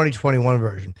is the 2021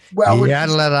 version. Well,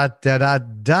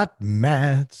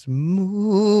 Matt's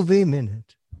movie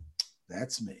minute.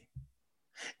 That's me.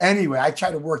 Anyway, I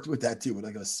try to work with that too, with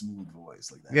like a smooth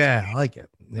voice like that. Yeah, I like it.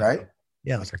 Yeah. Right?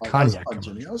 Yeah, like a cognac.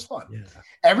 That was fun. Yeah.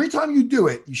 Every time you do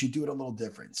it, you should do it a little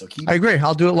different. So I agree.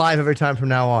 I'll do it live every time from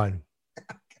now on.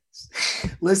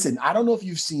 Listen, I don't know if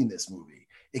you've seen this movie.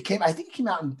 I think it came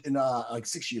out in like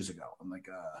 6 years ago. I'm like,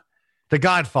 The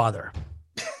Godfather.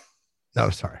 No,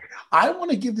 sorry. I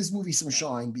want to give this movie some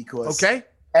shine because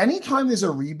anytime there's a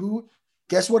reboot,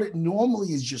 guess what? It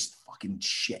normally is just fucking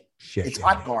shit. It's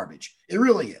hot garbage. It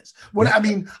really is. I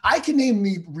mean, I can name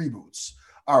me reboots.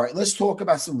 All right, let's talk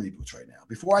about some reboots right now.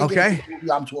 Before I get into the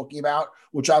movie I'm talking about,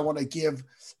 which I want to give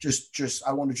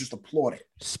I want to just applaud it.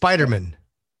 Spider-Man.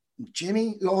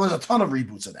 Jimmy, there's a ton of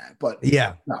reboots of that, but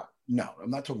yeah. No,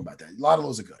 I'm not talking about that. A lot of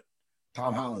those are good.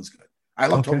 Tom Holland's good. I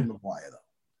love Tobey Maguire though,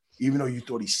 even though you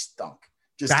thought he stunk.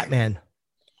 Just Batman.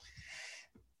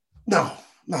 No.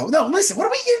 Listen, what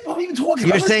are we even talking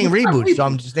about? You're saying reboots, so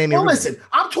I'm just naming. No, listen,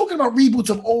 I'm talking about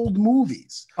reboots of old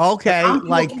movies. Okay,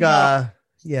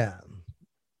 yeah.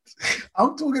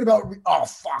 I'm talking about. Oh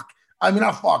fuck. I mean,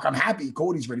 not fuck. I'm happy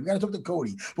Cody's ready. We got to talk to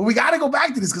Cody, but we got to go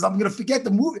back to this because I'm going to forget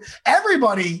the movie.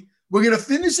 Everybody, we're going to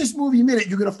finish this movie minute.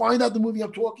 You're going to find out the movie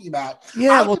I'm talking about.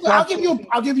 Yeah, I'll give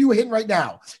you a hint right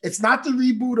now. It's not the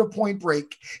reboot of Point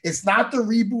Break. It's not the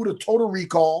reboot of Total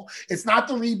Recall. It's not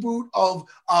the reboot of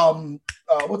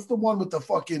what's the one with the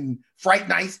fucking Fright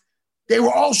Night? They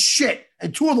were all shit,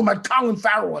 and two of them had Colin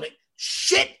Farrell in it.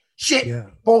 Shit. Yeah.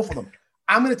 Both of them.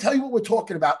 I'm going to tell you what we're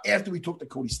talking about after we talk to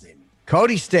Cody Stamen.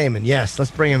 Cody Stamen, yes.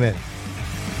 Let's bring him in.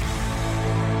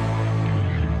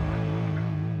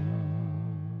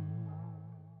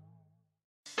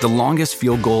 The longest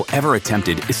field goal ever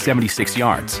attempted is 76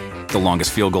 yards. The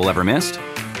longest field goal ever missed?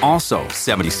 Also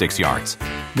 76 yards.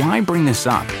 Why bring this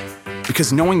up?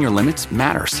 Because knowing your limits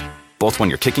matters, both when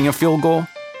you're kicking a field goal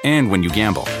and when you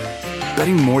gamble.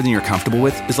 Betting more than you're comfortable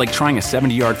with is like trying a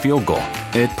 70-yard field goal.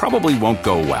 It probably won't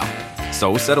go well.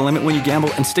 So set a limit when you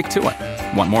gamble and stick to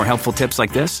it. Want more helpful tips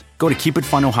like this? Go to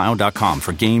keepitfunohio.com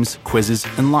for games, quizzes,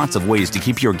 and lots of ways to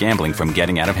keep your gambling from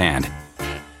getting out of hand.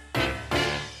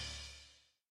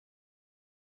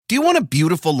 Do you want a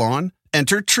beautiful lawn?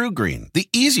 Enter TruGreen, the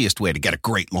easiest way to get a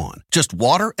great lawn. Just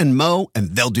water and mow,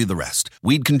 and they'll do the rest.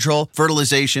 Weed control,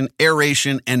 fertilization,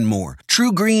 aeration, and more.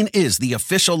 TruGreen is the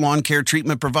official lawn care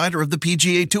treatment provider of the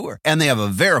PGA Tour, and they have a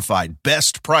verified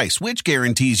best price, which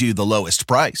guarantees you the lowest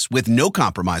price with no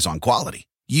compromise on quality.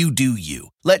 You do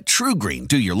you. Let TruGreen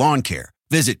do your lawn care.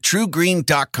 Visit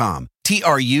TruGreen.com,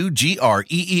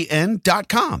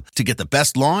 TruGreen.com, to get the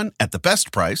best lawn at the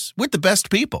best price with the best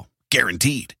people.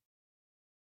 Guaranteed.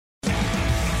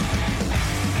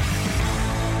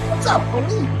 What's up,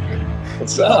 Cody?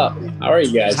 What's up? How are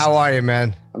you guys? How are you,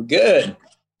 man? I'm good.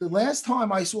 The last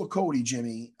time I saw Cody,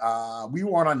 Jimmy, we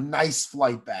were on a nice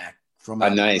flight back from a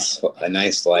nice flight.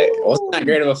 It wasn't that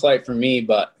great of a flight for me,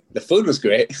 but the food was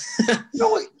great.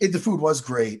 The food was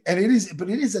great, and it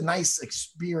is a nice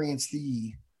experience.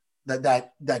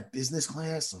 That business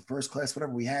class or first class,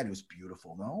 whatever we had, it was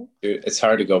beautiful. No, dude, it's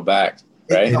hard to go back,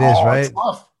 right? It is, right? It's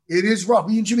tough. It is rough.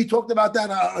 Me and Jimmy talked about that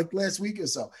like last week or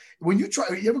so. When you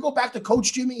ever go back to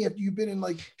coach, Jimmy, after you've been in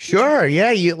like? Sure.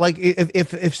 Yeah. You like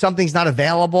if something's not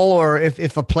available, or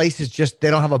if a place is just, they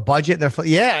don't have a budget and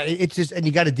it's just, and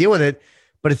you got to deal with it,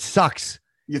 but it sucks.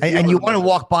 And you want to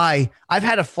walk by. I've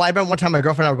had a flight. One time my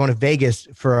girlfriend and I were going to Vegas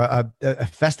for a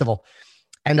festival,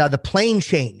 and the plane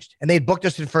changed, and they had booked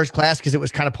us in first class because it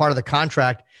was kind of part of the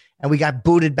contract. And we got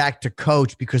booted back to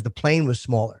coach because the plane was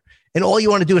smaller. And all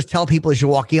you want to do is tell people as you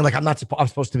walk in, like, I'm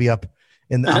supposed to be up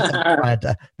in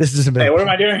the, this isn't. Hey, what am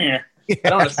I doing here? Yeah. I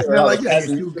don't understand. Like, yeah,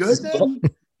 too good then?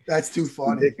 That's too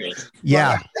funny.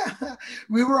 Yeah. But,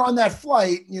 we were on that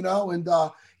flight, you know, and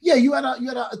you had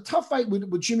a tough fight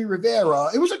with Jimmy Rivera.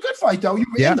 It was a good fight though. You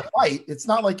were in the fight. It's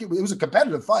not like it was a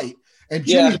competitive fight. And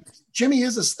Jimmy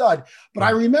is a stud. But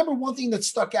I remember one thing that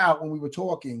stuck out when we were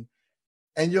talking.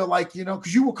 And you're like, you know,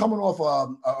 because you were coming off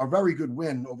a very good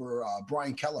win over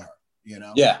Brian Kelleher, you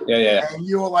know? Yeah. And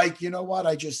you were like, you know what?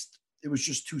 It was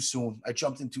just too soon. I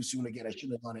jumped in too soon again. I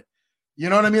shouldn't have done it. You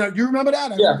know what I mean? Do you remember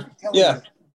that?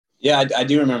 Yeah, I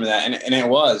do remember that. And it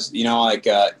was, you know, like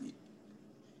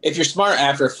if you're smart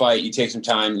after a fight, you take some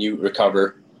time, you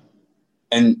recover.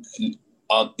 And, you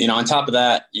know, on top of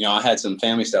that, you know, I had some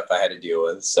family stuff I had to deal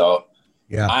with. So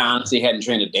I honestly hadn't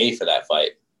trained a day for that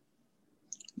fight.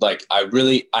 Like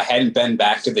I hadn't been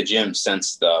back to the gym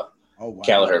since the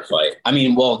Kelleher fight. I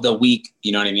mean, well, the week,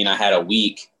 you know what I mean? I had a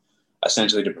week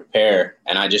essentially to prepare,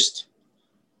 and I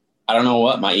don't know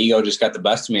what, my ego just got the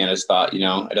best of me. And I just thought, you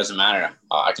know, it doesn't matter.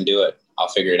 I can do it. I'll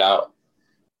figure it out.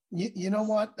 You know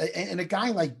what? And a guy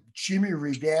like Jimmy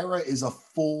Rivera is a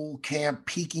full camp,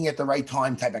 peaking at the right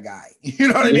time type of guy. You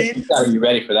know what I mean? You gotta be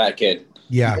ready for that kid.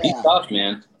 Yeah. He's tough,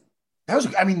 man.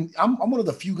 I'm one of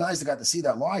the few guys that got to see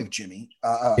that live, Jimmy.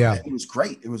 It was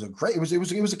great. It was a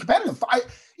competitive fight.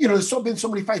 You know, there's been so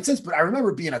many fights since, but I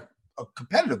remember it being a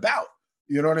competitive bout.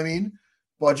 You know what I mean?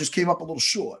 But it just came up a little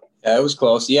short. Yeah, it was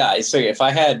close. Yeah, it's like if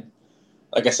I had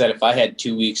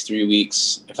 2 weeks, 3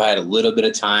 weeks, if I had a little bit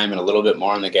of time and a little bit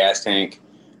more on the gas tank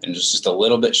and just a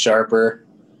little bit sharper,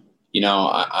 you know,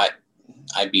 I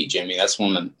beat Jimmy. That's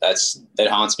that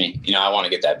haunts me. You know, I want to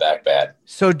get that back bad.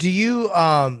 So do you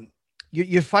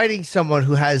you're fighting someone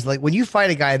who has, like, when you fight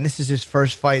a guy and this is his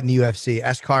first fight in the UFC,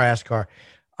 Askar,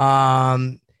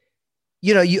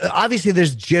 you know, obviously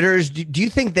there's jitters. Do you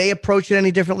think they approach it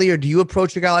any differently, or do you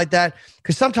approach a guy like that?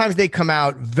 Because sometimes they come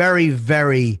out very,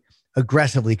 very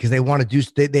aggressively because they want to do,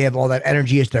 they have all that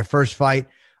energy. It's their first fight.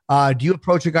 Do you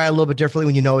approach a guy a little bit differently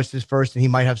when you know it's his first and he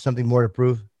might have something more to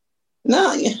prove? No,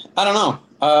 I don't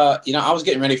know. You know, I was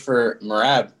getting ready for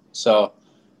Merab, so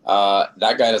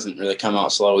that guy doesn't really come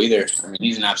out slow either. I mean,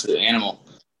 he's an absolute animal.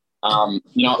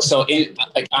 You know, so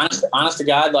honest to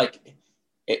God, like,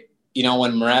 you know,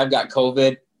 when Merab got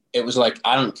COVID, it was like,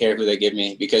 I don't care who they give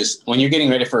me, because when you're getting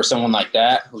ready for someone like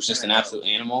that, who's just an absolute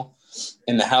animal,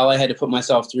 and the hell I had to put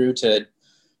myself through to,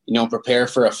 you know, prepare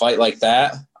for a fight like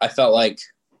that, I felt like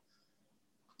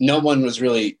no one was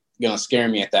really going to scare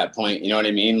me at that point. You know what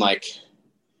I mean? Like,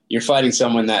 you're fighting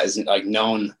someone that is like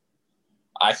known.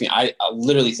 I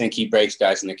literally think he breaks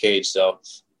guys in the cage. So,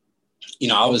 you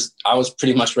know, I was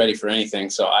pretty much ready for anything.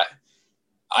 So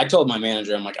I told my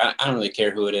manager, I'm like, I don't really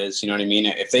care who it is. You know what I mean?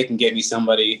 If they can get me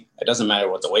somebody, it doesn't matter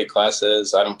what the weight class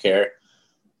is. I don't care.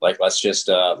 Like, let's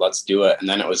do it. And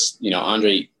then it was, you know,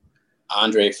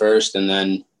 Andre first. And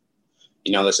then,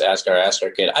 you know, this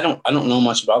Askar kid. I don't know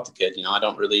much about the kid. You know, I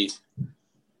don't really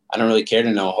care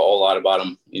to know a whole lot about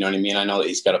him. You know what I mean? I know that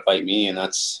he's got to fight me, and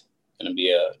that's going to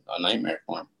be a nightmare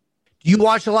for him. Do you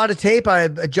watch a lot of tape?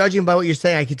 Judging by what you're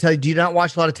saying, I can tell you, do you not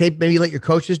watch a lot of tape? Maybe let your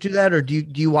coaches do that, or do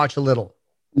you watch a little?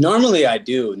 Normally I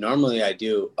do.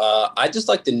 I just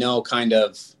like to know kind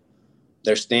of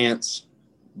their stance,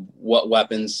 what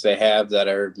weapons they have that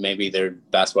are maybe their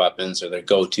best weapons or their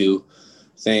go-to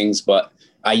things. But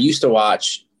I used to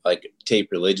watch like tape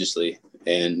religiously,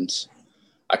 and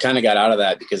I kind of got out of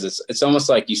that because it's almost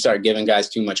like you start giving guys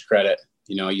too much credit.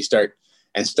 You know, you start,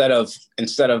 instead of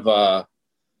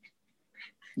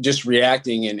just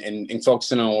reacting and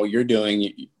focusing on what you're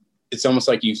doing, it's almost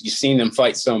like you've seen them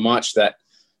fight so much that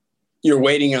you're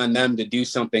waiting on them to do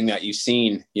something that you've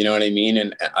seen. You know what I mean?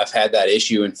 And I've had that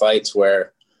issue in fights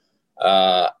where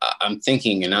I'm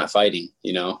thinking and not fighting.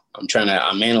 You know, I'm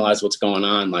analyze what's going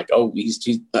on. Like, oh,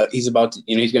 he's about to,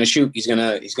 you know, he's going to shoot. He's going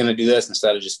to do this,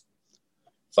 instead of just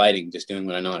fighting, just doing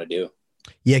what I know how to do.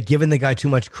 Yeah, giving the guy too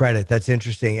much credit. That's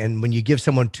interesting. And when you give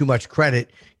someone too much credit,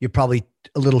 you're probably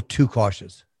a little too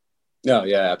cautious. No,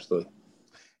 yeah, absolutely.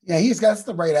 Yeah, he's got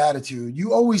the right attitude.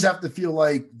 You always have to feel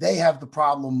like they have the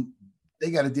problem.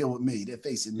 They got to deal with me. They're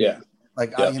facing me. Yeah.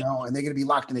 Like, yeah. You know, and they're going to be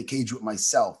locked in a cage with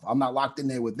myself. I'm not locked in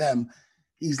there with them.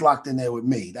 he's locked in there with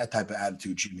me. That type of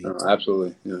attitude, Jimmy. Oh,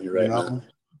 absolutely. You're right. Man.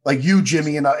 Like you,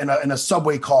 Jimmy, in a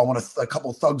subway car when a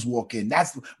couple of thugs walk in.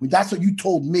 That's what you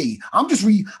told me. I'm just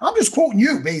quoting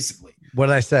you, basically. What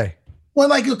did I say? When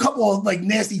like a couple of like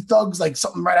nasty thugs, like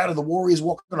something right out of the Warriors,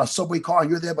 walking in a subway car, and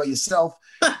you're there by yourself,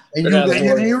 and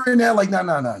you're in there like,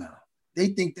 no. They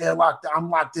think they're locked. I'm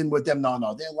locked in with them.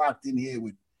 No, they're locked in here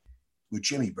with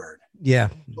Jimmy Bird. Yeah.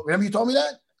 Remember you told me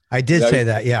that? I did say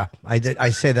that. Yeah, I did. I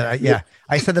say that. Yeah,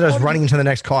 I said that I was running into the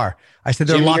next car. I said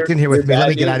they're Jimmy, locked in here with me. Let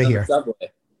me get out of here.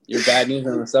 You're bad news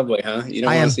on the subway, huh? You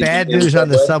don't I am bad news on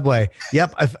the subway.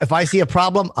 Yep. If I see a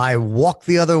problem, I walk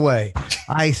the other way.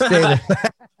 I stay there.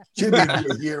 Jimmy would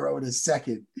be a hero in a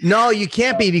second. No, you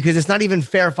can't be, because it's not even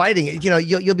fair fighting. You know,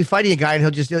 you'll be fighting a guy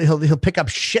and he'll pick up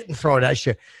shit and throw it at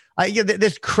you.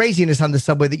 There's craziness on the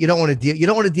subway that you don't want to deal. You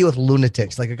don't want to deal with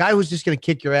lunatics. Like a guy who's just going to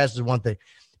kick your ass is one thing,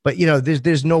 but you know,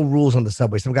 there's no rules on the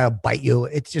subway. Some guy will bite you.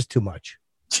 It's just too much.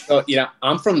 So,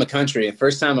 I'm from the country. The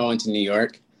first time I went to New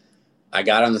York, I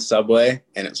got on the subway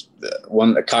and it's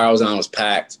the car I was on was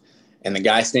packed, and the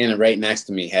guy standing right next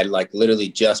to me had like literally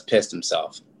just pissed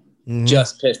himself.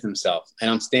 Just pissed himself. And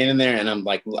I'm standing there and I'm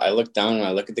like, I look down and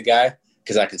I look at the guy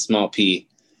because I can smell pee.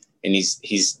 And he's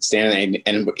standing there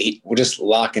and we just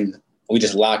locked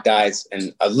eyes,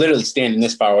 and I was literally standing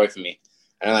this far away from me.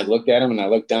 And I like looked at him and I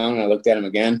looked down and I looked at him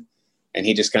again. And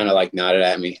he just kind of like nodded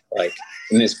at me, like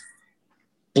in this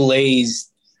blaze,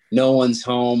 no one's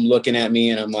home, looking at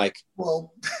me. And I'm like,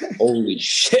 well, holy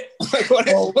shit. Like, what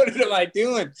am I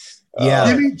doing?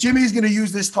 Yeah. Jimmy's going to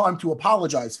use this time to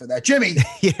apologize for that. Jimmy.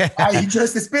 Yeah. I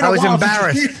was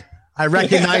embarrassed. I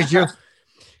recognized you.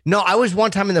 No, I was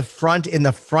one time in the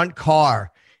front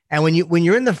car. And when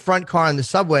you're in the front car on the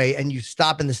subway and you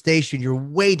stop in the station, you're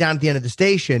way down at the end of the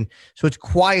station. So it's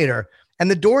quieter and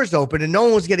the door's open and no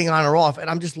one was getting on or off. And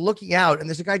I'm just looking out and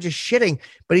there's a guy just shitting,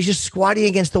 but he's just squatting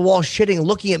against the wall, shitting,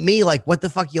 looking at me like, what the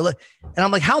fuck you look? And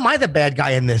I'm like, how am I the bad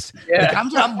guy in this? Yeah.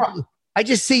 Like, I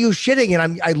just see you shitting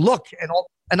and I look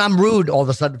and I'm rude all of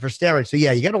a sudden for staring. So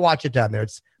yeah, you got to watch it down there.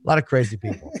 It's a lot of crazy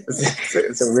people.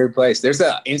 It's a weird place. There's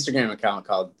an Instagram account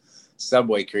called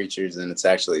Subway Creatures, and it's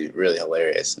actually really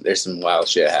hilarious. There's some wild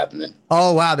shit happening.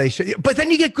 Oh wow, they should. But then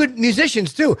you get good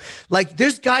musicians too. Like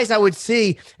there's guys I would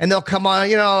see, and they'll come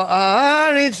on.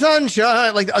 I need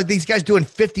sunshine. Like these guys doing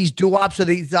 50s doo-wops or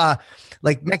these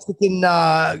like Mexican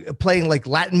playing like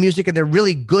Latin music, and they're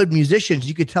really good musicians.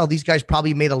 You could tell these guys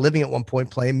probably made a living at one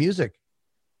point playing music.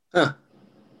 Huh.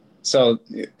 So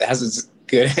it has its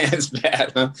good and it's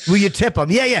bad, huh? Will you tip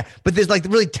them? Yeah. But there's like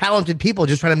really talented people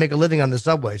just trying to make a living on the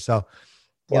subway. So,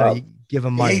 you give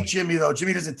them money. I hate Jimmy though.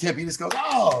 Jimmy doesn't tip. He just goes,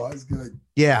 "Oh, that's good."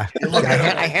 Yeah.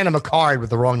 I hand him a card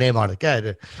with the wrong name on it.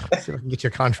 Good. See if I can get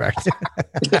your contract.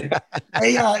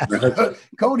 Hey,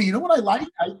 Cody, you know what I like?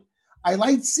 I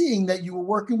liked seeing that you were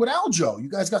working with Aljo. You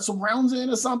guys got some rounds in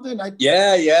or something?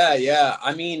 Yeah.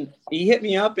 I mean, he hit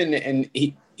me up and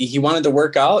he wanted to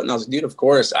work out, and I was like, dude, of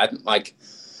course.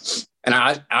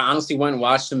 I honestly went and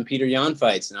watched some Peter Yan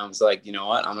fights, and I was like, you know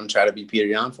what? I'm going to try to be Peter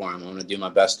Yan for him. I'm going to do my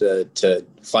best to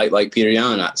fight like Peter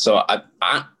Yan. So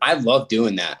I love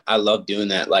doing that. I love doing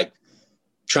that, like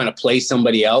trying to play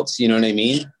somebody else. You know what I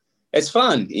mean? It's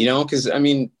fun, because I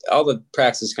mean, all the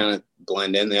practices kind of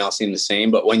blend in. They all seem the same.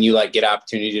 But when you like get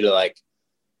opportunity to like,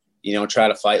 try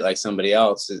to fight like somebody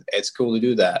else, it's cool to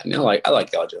do that. And I like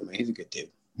Aljo, man. He's a good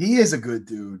dude. He is a good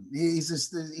dude. He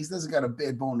doesn't got a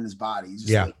bad bone in his body. He's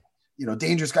just like,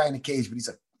 dangerous guy in the cage, but he's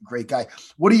a great guy.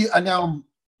 What do you now?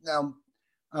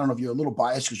 I don't know if you're a little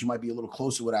biased because you might be a little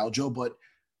closer with Aljo, but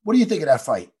what do you think of that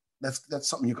fight? That's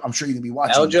something I'm sure you're gonna be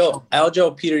watching.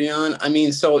 Aljo, Peter Yan. I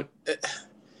mean, so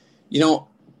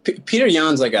Peter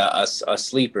Yan's like a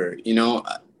sleeper.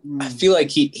 I feel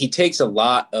like he takes a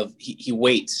lot of he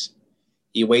waits.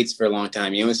 He waits for a long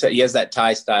time. He has that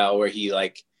Thai style where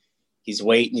he's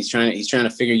waiting, he's trying to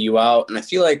figure you out. And I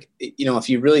feel like, if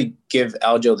you really give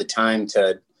Aljo the time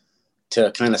to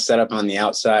kind of set up on the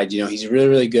outside, he's really,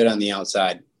 really good on the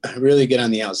outside, really good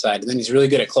on the outside. And then he's really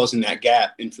good at closing that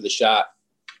gap in for the shot,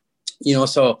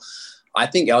 so I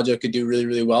think Aljo could do really,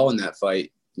 really well in that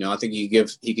fight. I think he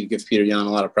could give Peter Yan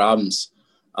a lot of problems.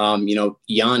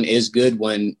 Yan is good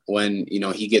when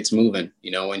he gets moving,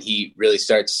 when he really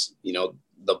starts,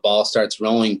 the ball starts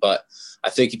rolling, but I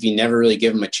think if you never really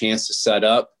give him a chance to set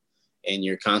up and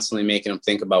you're constantly making him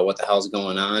think about what the hell's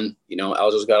going on,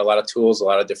 Aljo's got a lot of tools, a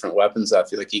lot of different weapons that I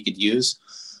feel like he could use.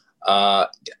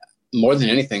 More than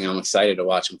anything, I'm excited to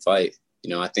watch him fight.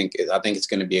 I think it's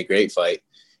going to be a great fight.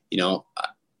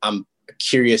 I'm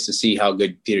curious to see how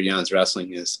good Peter Yan's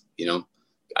wrestling is.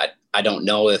 I don't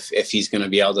know if he's going to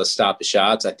be able to stop the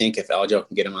shots. I think if Aljo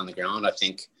can get him on the ground, I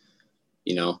think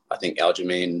I think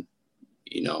Aljamain,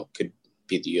 could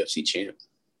be the UFC champ.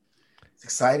 It's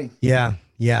exciting. Yeah,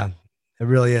 it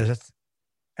really is.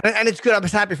 And it's good. I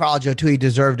was happy for Aljo too. He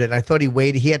deserved it. And I thought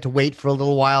he had to wait for a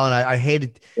little while. And I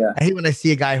hate when I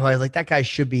see a guy who I was like, that guy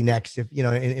should be next if,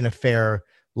 in a fair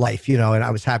life, and I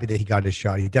was happy that he got his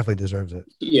shot. He definitely deserves it.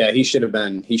 Yeah. He should have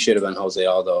been Jose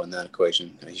Aldo in that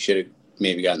equation. He should have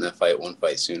maybe gotten that one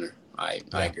fight sooner. I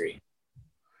agree.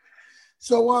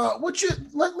 So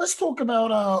let's talk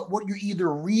about what you're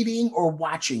either reading or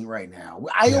watching right now.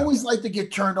 I always like to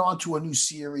get turned on to a new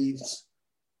series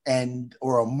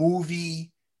or a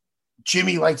movie.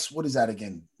 Jimmy likes, what is that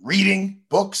again? Reading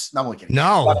books? No, I'm kidding.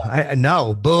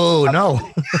 No, boo,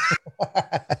 no.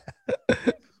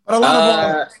 But a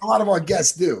lot of our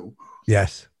guests do.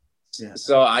 Yes. Yeah.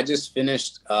 So I just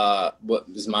finished what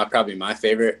is probably my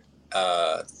favorite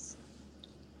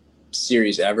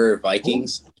series ever,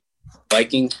 Vikings.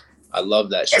 Viking. I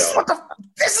love that show.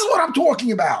 This is what I'm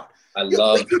talking about. I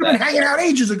love that. You've been hanging out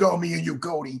ages ago, me and you,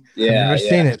 Cody. Yeah, I've never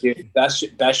seen it. Dude,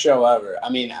 best show ever. I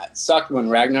mean, it sucked when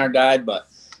Ragnar died, but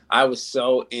I was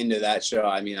so into that show.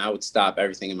 I mean, I would stop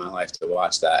everything in my life to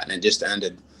watch that, and it just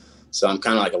ended. So I'm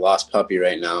kind of like a lost puppy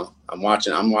right now. I'm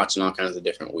watching all kinds of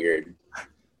different weird.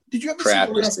 Did you ever crap.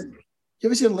 see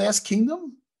The Last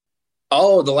Kingdom?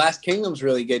 Oh, The Last Kingdom's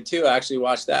really good too. I actually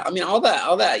watched that. I mean, all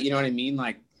that. You know what I mean?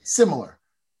 Like similar.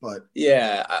 But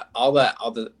yeah, all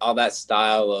that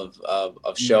style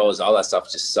of shows, all that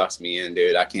stuff just sucks me in,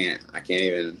 dude. I can't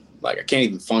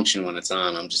even function when it's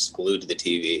on. I'm just glued to the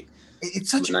TV.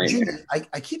 It's such a nightmare.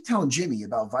 I keep telling Jimmy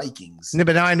about Vikings. Yeah,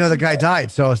 but now I know the guy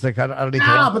died, so it's like I don't need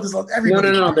to. But there's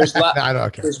everybody. No.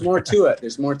 There's more to it.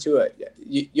 There's more to it.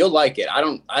 You'll like it.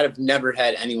 I've never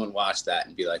had anyone watch that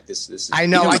and be like, this is. I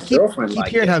know. I keep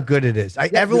hearing how good it is.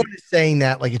 Everyone is saying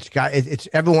that. Like it's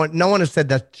everyone. No one has said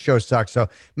that show sucks. So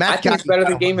I think it's better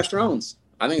than Game of Thrones.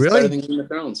 I think it's better than Game of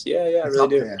Thrones. Yeah, I really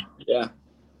do. There. Yeah,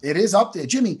 it is up there,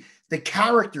 Jimmy. The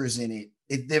characters in it,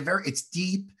 it's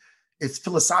deep. It's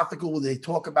philosophical. They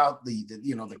talk about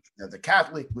the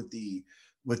Catholic with the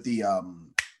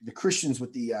Christians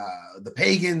with the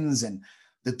pagans and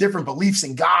the different beliefs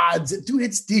in gods. Dude,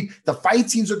 it's deep. The fight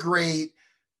scenes are great.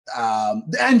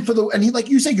 And he, like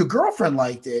you said, your girlfriend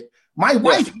liked it. My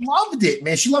wife loved it,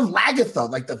 man. She loved Lagatha,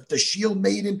 like the Shield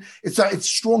Maiden. It's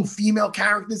strong female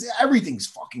characters. Everything's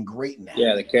fucking great in that.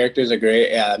 Yeah, the characters are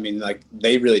great. Yeah, I mean, like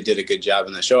they really did a good job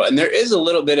in the show, and there is a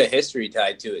little bit of history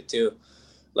tied to it too.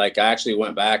 Like I actually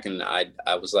went back and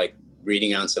I was like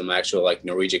reading on some actual like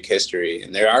Norwegian history,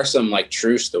 and there are some like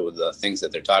truths to the things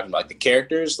that they're talking about. Like the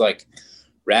characters, like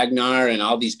Ragnar and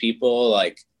all these people,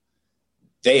 like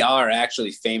they are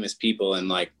actually famous people in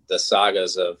like the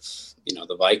sagas of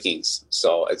the Vikings.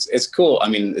 So it's cool. I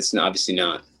mean, it's obviously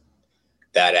not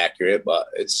that accurate, but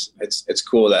it's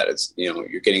cool that it's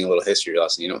you're getting a little history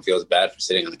lesson. You don't feel as bad for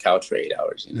sitting on the couch for 8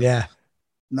 hours. Yeah.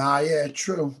 Nah, yeah,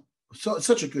 true. So it's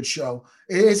such a good show.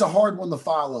 It is a hard one to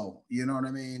follow. You know what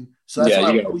I mean? So that's why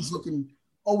I'm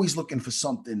always looking for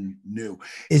something new.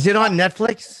 Is it on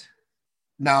Netflix?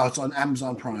 No, it's on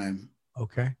Amazon Prime.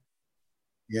 Okay.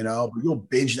 But you'll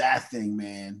binge that thing,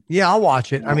 man. Yeah, I'll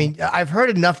watch it. I mean, I've heard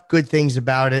enough good things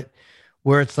about it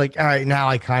where it's like, all right, now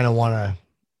I kind of want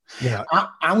to,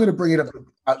 I'm going to bring it up.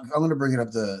 I'm going to bring it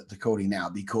up to Cody now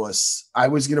because I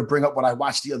was going to bring up what I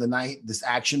watched the other night, this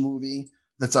action movie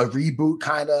that's a reboot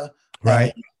kind of.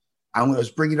 Right. I'm going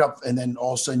to bring it up, and then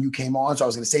all of a sudden you came on, so I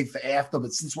was going to save it for after.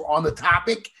 But since we're on the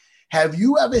topic, have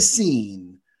you ever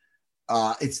seen?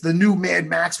 It's the new Mad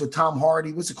Max with Tom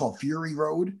Hardy. What's it called? Fury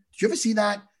Road. Did you ever see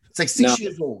that? It's like 6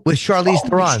 years old with Charlize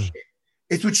Theron. Shit.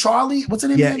 It's with Charlie. What's her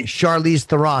name? Yeah, Charlize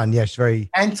Theron. Yes, very.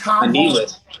 And Tom. I need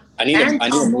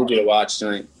a movie to watch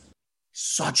tonight.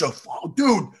 Such a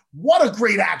dude! What a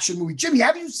great action movie, Jimmy.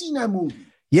 Have you seen that movie?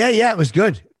 Yeah, it was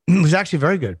good. It was actually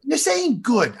very good. You're saying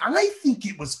good. I think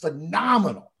it was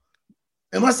phenomenal.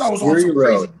 Unless I was on some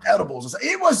crazy edibles.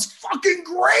 It was fucking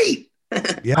great.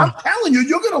 Yeah. I'm telling you,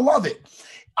 you're going to love it.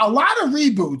 A lot of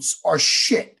reboots are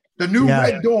shit. The new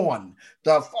Red Dawn,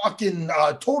 the fucking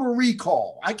Total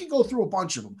Recall. I can go through a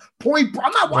bunch of them.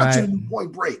 I'm not watching a new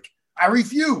Point Break. I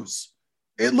refuse.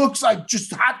 It looks like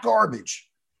just hot garbage.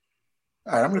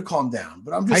 All right, I'm going to calm down,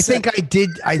 but I'm just saying.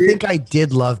 I think I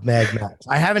did love Mad Max.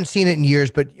 I haven't seen it in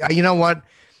years, but you know what?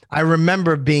 I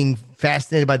remember being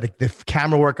fascinated by the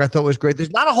camera work. I thought was great. There's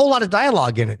not a whole lot of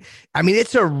dialogue in it. I mean,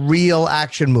 it's a real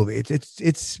action movie.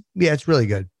 It's really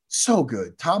good. So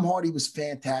good. Tom Hardy was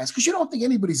fantastic because you don't think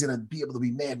anybody's going to be able to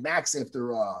be Mad Max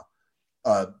after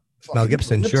Mel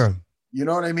Gibson, sure. You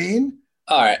know what I mean?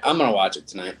 All right, I'm going to watch it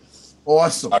tonight.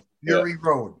 Awesome. Fury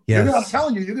Road. Yes. I'm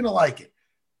telling you, you're going to like it.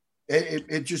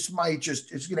 It just might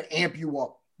it's going to amp you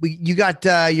up. You got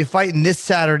you're fighting this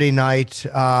Saturday night.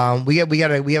 We have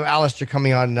Alistair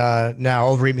coming on now.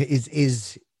 Overeem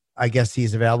is I guess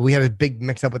he's available. We had a big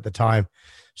mix up at the time.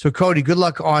 So Cody, good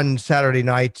luck on Saturday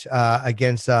night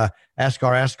against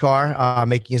Askar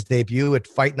making his debut at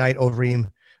Fight Night.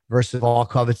 Overeem versus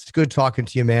Volkov. It's good talking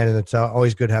to you, man, and it's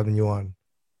always good having you on.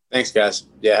 Thanks, guys.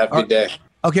 Yeah, have a good day.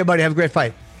 Okay, buddy. Have a great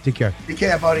fight. Take care. Take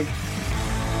care, buddy.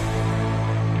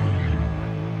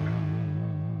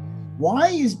 Why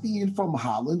is being from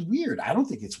Holland weird? I don't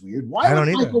think it's weird. Why would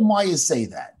Michael Myers say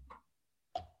that?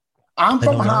 I'm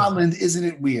from Holland. Isn't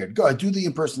it weird? Go ahead. Do the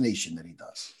impersonation that he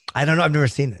does. I don't know. I've never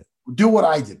seen it. Do what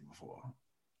I did before.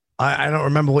 I don't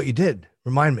remember what you did.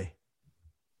 Remind me.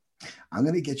 I'm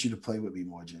going to get you to play with me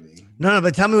more, Jimmy. No,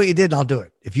 but tell me what you did and I'll do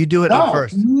it. If you do it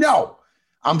first. No.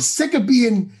 I'm sick of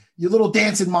being your little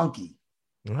dancing monkey.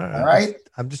 All right?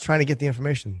 I'm just trying to get the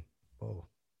information. Whoa.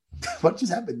 What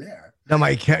just happened there? No,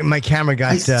 my camera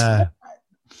got, a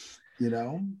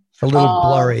little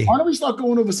blurry. Why don't we start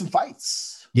going over some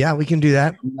fights? Yeah, we can do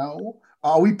that. No.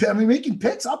 Are we making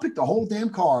picks? I'll pick the whole damn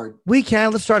card. We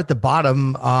can. Let's start at the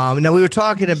bottom. Now, we were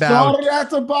talking about. Started at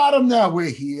the bottom. Now we're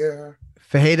here.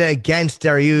 Fajeda against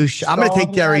Dariush. I'm going to take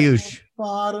Dariush.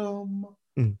 Bottom.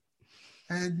 And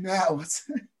now what's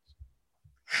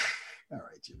all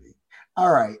right, Jimmy.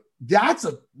 All right. That's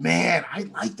a man. I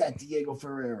like that Diego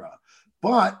Ferreira,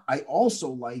 but I also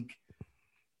like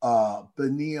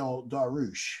Beneil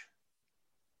Dariush.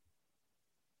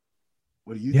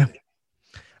 What do you think?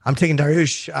 I'm taking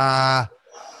Dariush.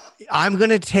 I'm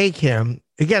going to take him.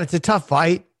 Again, it's a tough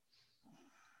fight.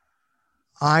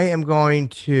 I am going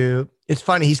to. It's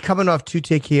funny. He's coming off 2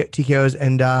 TKOs,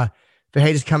 and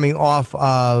Fajeda's coming off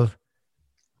of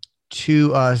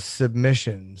 2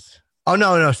 submissions. Oh,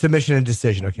 no, submission and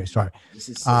decision. Okay, sorry.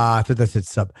 I thought that said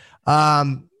sub.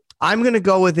 I'm going to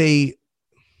go with a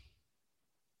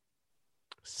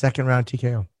second round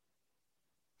TKO.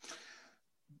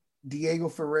 Diego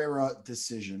Ferreira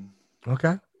decision.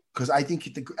 Okay. Because I think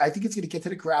it's going to get to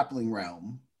the grappling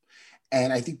realm.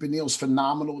 And I think Beneil's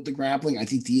phenomenal with the grappling. I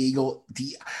think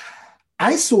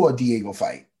I saw a Diego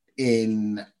fight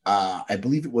in, I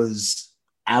believe it was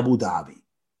Abu Dhabi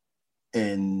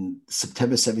in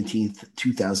September 17th,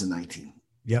 2019.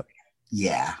 Yep.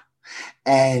 Yeah.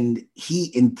 And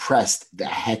he impressed the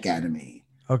heck out of me.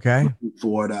 Okay.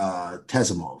 For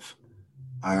Tezimov.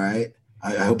 All right.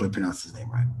 I hope I pronounced his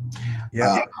name right.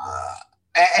 Yeah.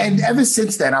 And ever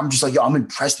since then, I'm just like, I'm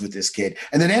impressed with this kid.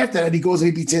 And then after that, he goes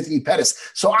and he beats Anthony Pettis.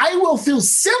 So I will feel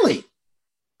silly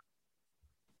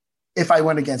if I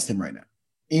went against him right now,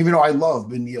 even though I love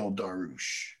Beneil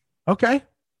Dariush. Okay.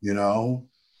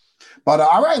 But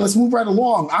all right, let's move right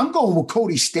along. I'm going with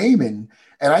Cody Stamann,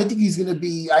 and I think he's going to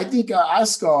be. I think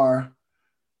Askar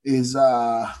is.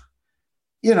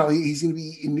 He's going to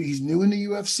be. He's new in the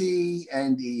UFC,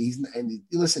 and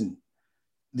listen,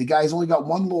 the guy's only got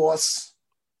 1 loss.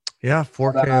 Yeah,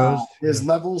 4 KOs. There's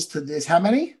levels to this. How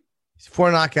many?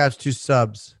 4 knockouts, 2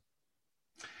 subs.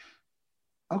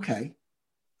 Okay.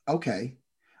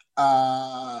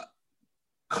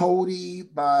 Cody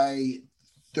by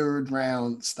 3rd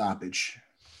round stoppage.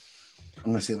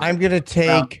 I'm going to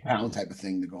take pound type of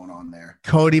thing going on there.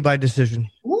 Cody by decision.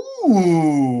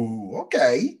 Ooh,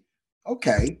 okay.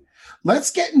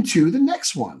 Let's get into the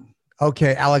next one.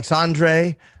 Okay,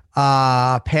 Alexandre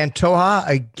Pantoja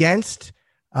against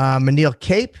Manel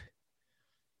Kape,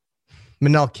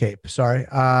 sorry.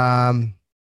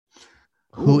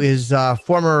 Who is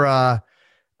former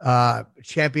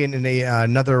champion in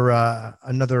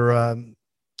another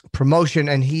promotion,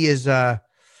 and he is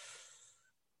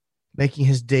making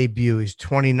his debut. He's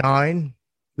 29.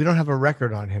 We don't have a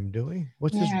record on him, do we?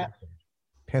 What's his record?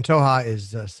 Pantoja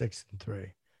is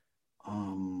 6-3.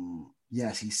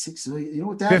 Yes, he's 6. You know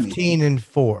what that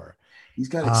 15-4. He's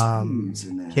got experience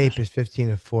in there. Kape is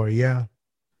 15-4. Yeah,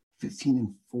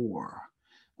 15-4.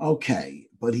 Okay,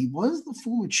 but he was the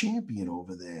former champion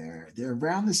over there. They're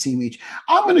around the same age.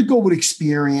 I'm going to go with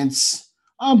experience.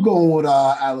 I'm going with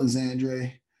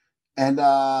Alexandre, and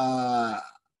I'm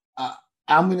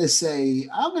going to say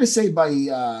by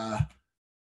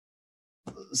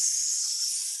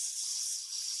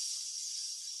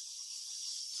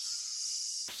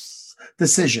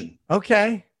decision.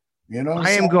 Okay.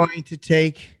 I am going to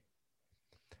take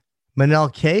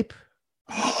Manel Kape.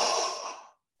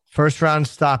 First round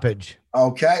stoppage.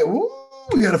 Okay. Ooh,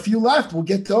 we got a few left. We'll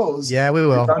get those. Yeah, we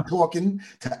will. I'm talking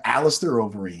to Alistair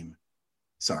Overeem.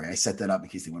 Sorry, I set that up in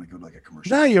case they want to go to like a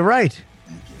commercial. No, you're right.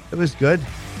 Thank you. It was good.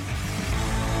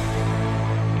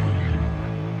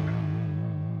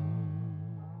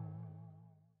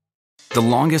 The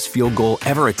longest field goal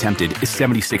ever attempted is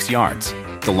 76 yards.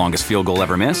 The longest field goal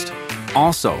ever missed?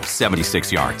 Also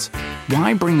 76 yards.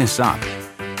 Why bring this up?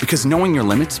 Because knowing your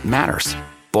limits matters,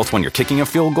 both when you're kicking a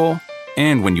field goal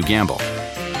and when you gamble.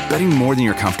 Betting more than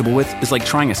you're comfortable with is like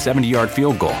trying a 70-yard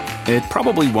field goal. It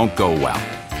probably won't go well.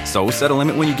 So set a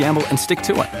limit when you gamble and stick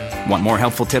to it. Want more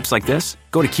helpful tips like this?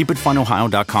 Go to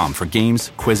keepitfunohio.com for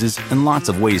games, quizzes, and lots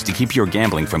of ways to keep your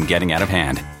gambling from getting out of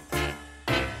hand.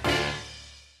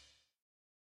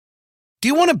 Do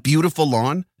you want a beautiful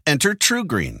lawn? Enter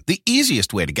TruGreen, the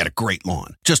easiest way to get a great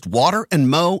lawn. Just water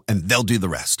and mow, and they'll do the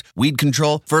rest. Weed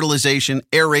control, fertilization,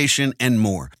 aeration, and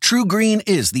more. TruGreen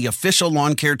is the official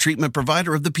lawn care treatment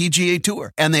provider of the PGA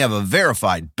Tour, and they have a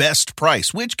verified best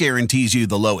price, which guarantees you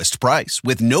the lowest price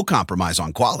with no compromise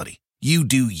on quality. You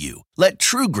do you. Let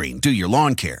TruGreen do your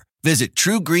lawn care. Visit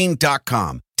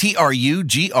TruGreen.com,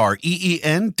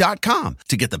 TruGreen.com,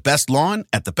 to get the best lawn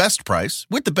at the best price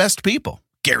with the best people.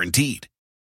 Guaranteed.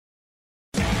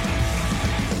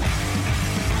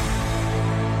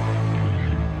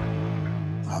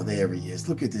 Oh, there he is.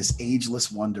 Look at this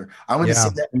ageless wonder. I'm going to say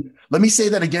that. Let me say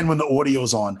that again when the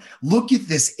audio's on. Look at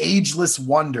this ageless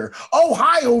wonder. Oh,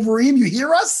 hi, Overeem. You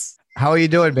hear us? How are you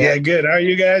doing, man? Yeah, good. How are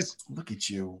you guys? Look at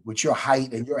you with your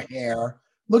height and your hair.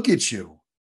 Look at you.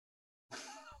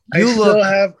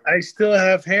 I still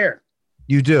have hair.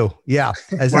 You do, yeah.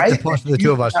 As right? if the portion of the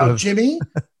two of us. Now, Jimmy,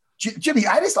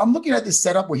 I'm looking at this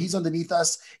setup where he's underneath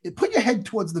us. Put your head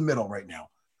towards the middle right now.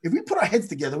 If we put our heads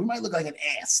together, we might look like an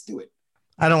ass. Do it.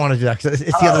 I don't want to do that because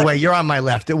it's the other way. You're on my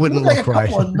left. It wouldn't look right.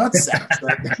 You look like a couple of nutsacks.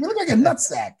 Right? You look like a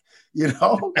nutsack. You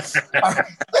know. All right,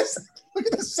 look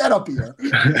at the setup here.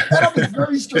 The setup is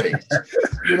very strange.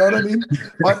 You know what I mean?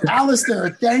 But Alistair,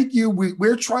 thank you.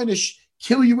 We're trying to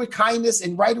kill you with kindness,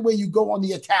 and right away you go on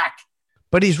the attack.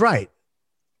 But he's right.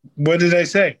 What did I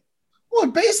say? Well,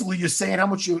 basically, you're saying how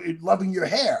much you're loving your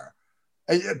hair.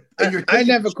 And I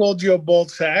never called you a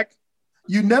bald sack.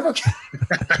 You never.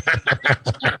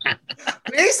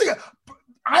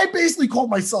 I basically called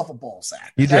myself a ball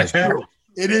sack. You did. True.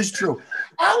 It is true.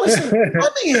 Allison,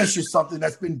 let me ask you something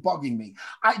that's been bugging me.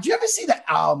 Do you ever see the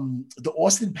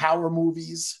Austin Power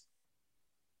movies?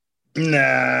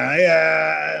 Nah,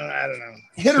 yeah, I don't know.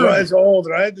 It's old,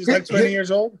 right? It's like 20 years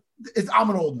old. I'm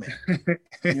an old man.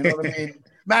 You know what I mean?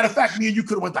 Matter of fact, me and you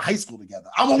could have went to high school together.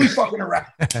 I'm only fucking around.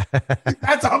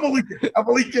 I'm only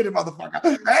kidding,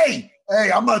 motherfucker. Hey,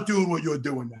 I'm not doing what you're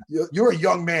doing now. You're a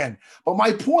young man. But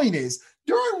my point is,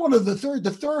 during one of the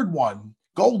third one,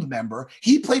 Gold member,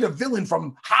 he played a villain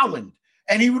from Holland.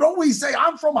 And he would always say,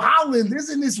 I'm from Holland.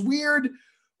 Isn't this weird?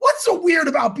 What's so weird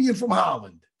about being from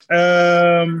Holland?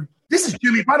 This is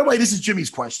Jimmy. By the way, this is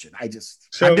Jimmy's question. I've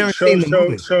never seen the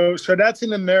movie. So that's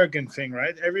an American thing,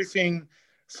 right? Everything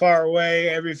far away,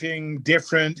 everything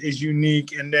different is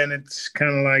unique, and then it's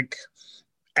kind of like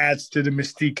adds to the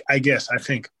mystique, I guess. I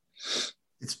think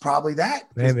it's probably that.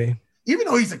 Maybe. Even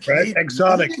though he's a Canadian, right?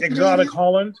 Exotic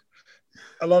Holland.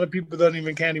 A lot of people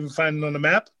can't even find it on the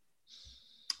map.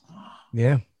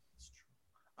 Yeah.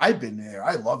 I've been there.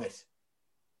 I love it.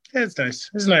 Yeah, it's nice.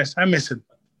 It's nice. I miss it.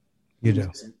 You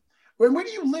do. Where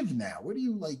do you live now? Where do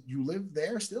you you live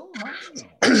there still?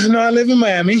 No, I live in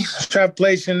Miami. I have a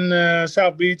place in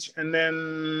South Beach, and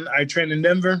then I train in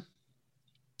Denver.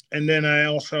 And then I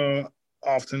also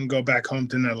often go back home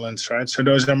to Netherlands, right? So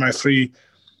those are my three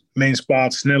main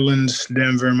spots: Netherlands,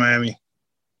 Denver, Miami.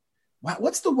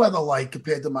 What's the weather like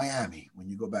compared to Miami when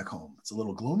you go back home? It's a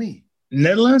little gloomy.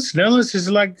 Netherlands is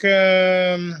like,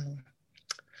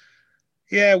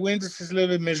 winters is a little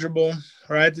bit miserable,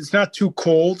 right? It's not too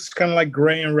cold. It's kind of like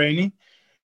gray and rainy.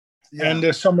 Yeah. And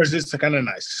the summers is kind of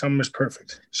nice. Summer's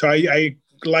perfect. So I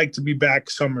like to be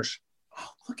back summers. Oh,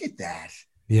 look at that.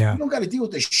 Yeah. You don't got to deal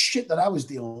with the shit that I was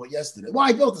dealing with yesterday. Well,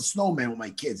 I built a snowman with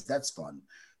my kids. That's fun.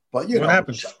 But what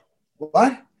happens?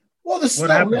 What? Well, the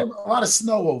snow. We have a lot of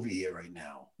snow over here right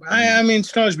now. I mean,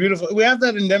 snow is beautiful. We have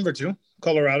that in Denver too,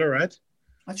 Colorado, right?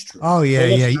 That's true. Oh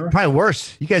yeah. Probably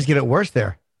worse. You guys get it worse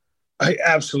there.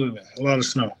 Absolutely, a lot of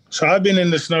snow. So I've been in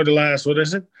the snow the last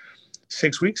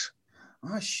 6 weeks?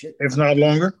 Oh shit! If not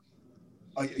longer.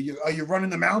 Are you running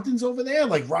the mountains over there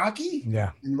like Rocky? Yeah.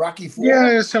 In Rocky IV?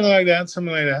 Yeah, something like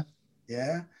that.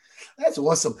 Yeah, that's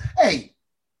awesome. Hey,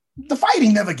 the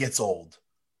fighting never gets old.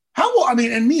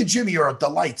 And me and Jimmy are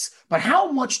delights, but how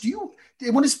much do you,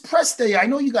 when it's press day, I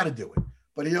know you got to do it,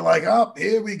 but you're like, oh,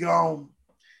 here we go.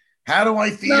 How do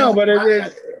I feel? No, but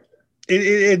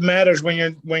it matters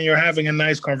when you're having a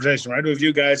nice conversation, right? With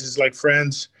you guys, it's like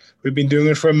friends. We've been doing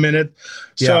it for a minute.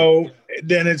 Yeah. So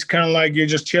then it's kind of like you're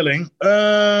just chilling.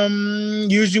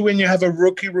 Usually when you have a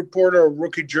rookie reporter or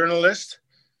rookie journalist,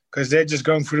 because they're just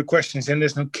going through the questions and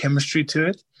there's no chemistry to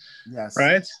it. Yes.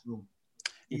 Right?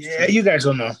 Yeah, you guys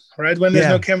will know, right? When there's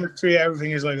no chemistry,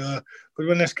 everything is like, but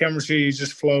when there's chemistry, you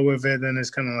just flow with it, and it's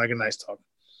kind of like a nice talk.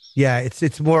 Yeah,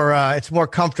 it's more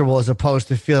comfortable as opposed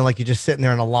to feeling like you're just sitting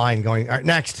there in a line going, all right,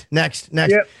 next.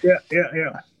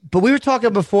 Yeah. But we were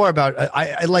talking before about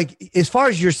I like, as far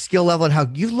as your skill level and how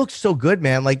you look so good,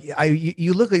 man. Like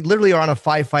you look like literally are on a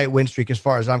 5-fight win streak as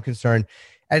far as I'm concerned.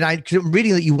 And I'm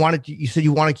reading that you said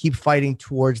you want to keep fighting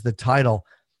towards the title,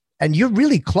 and you're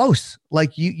really close.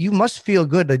 Like you must feel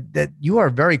good that you are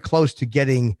very close to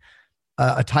getting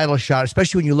a title shot,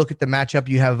 especially when you look at the matchup.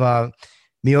 You have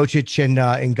Miocic and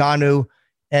Ngannou,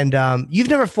 and you've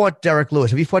never fought Derek Lewis.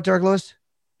 Have you fought Derek Lewis?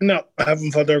 No, I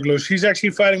haven't fought Derek Lewis. He's actually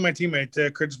fighting my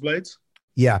teammate, Curtis Blades.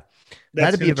 Yeah.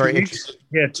 That'd be a very interesting.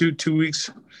 Yeah, 2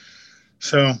 weeks.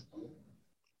 So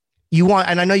you want,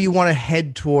 and I know you want to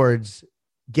head towards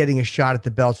getting a shot at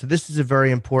the belt. So this is a very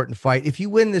important fight. If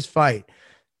you win this fight,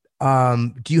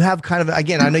 do you have kind of,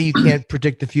 again, I know you can't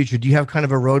predict the future. Do you have kind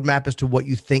of a roadmap as to what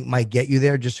you think might get you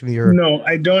there just from your... No,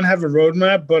 I don't have a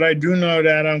roadmap, but I do know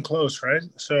that I'm close, right?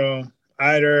 So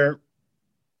either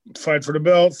fight for the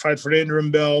belt, fight for the interim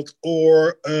belt,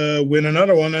 or win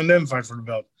another one and then fight for the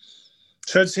belt.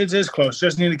 So it is close.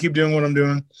 Just need to keep doing what I'm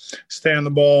doing, stay on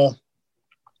the ball,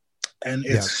 and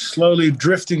it's slowly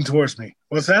drifting towards me.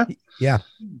 What's that? Yeah.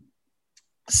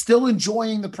 Still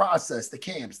enjoying the process, the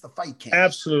camps, the fight camps.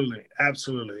 Absolutely.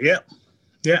 Yeah.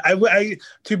 I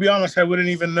to be honest, I wouldn't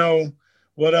even know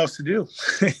what else to do.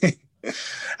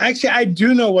 Actually, I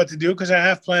do know what to do because I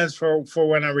have plans for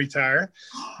when I retire.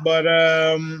 But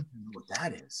I don't know what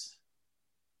that is.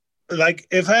 Like,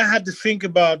 if I had to think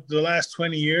about the last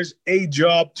 20 years, a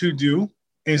job to do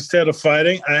instead of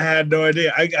fighting, I had no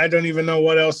idea. I don't even know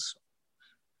what else.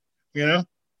 You know,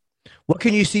 what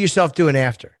can you see yourself doing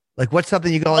after? Like, what's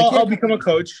something you go like? I'll become a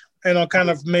coach, and I'll kind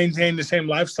of maintain the same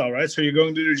lifestyle, right? So you're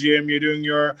going to the gym, you're doing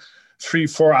your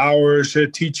 3-4 hours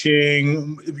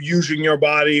teaching, using your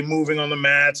body, moving on the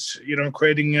mats,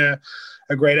 creating a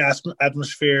great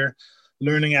atmosphere,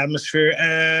 learning atmosphere,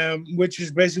 which is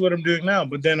basically what I'm doing now.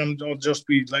 But then I'll just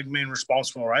be like main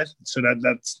responsible, right? So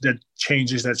that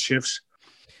changes, that shifts.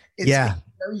 It's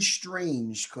very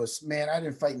strange because, man, I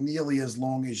didn't fight nearly as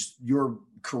long as your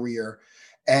career,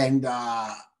 and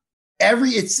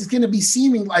it's going to be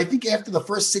seeming. I think after the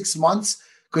first 6 months.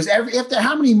 Because after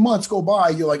how many months go by,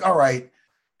 you're like, all right,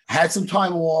 I had some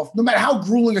time off. No matter how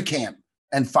grueling a camp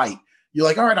and fight, you're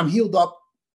like, all right, I'm healed up.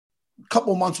 A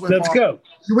couple of months went by. Let's go.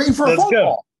 You're waiting for a phone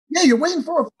call. Yeah, you're waiting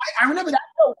for a fight. I remember that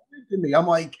felt weird to me. I'm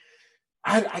like,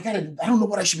 I don't know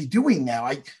what I should be doing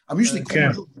now. I'm usually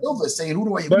calling Silva saying, who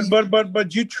do I?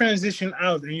 But you transition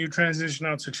out and you transition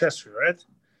out successfully, right?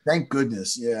 Thank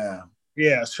goodness. Yeah.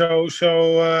 Yeah. So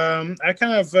I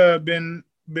kind of been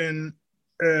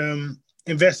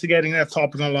investigating that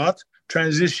topic a lot,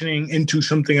 transitioning into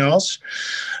something else.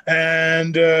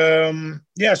 And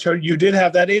so you did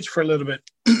have that itch for a little bit,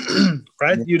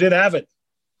 right? You did have it.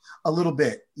 A little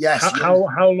bit, yes.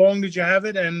 How long did you have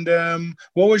it? And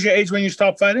what was your age when you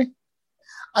stopped fighting?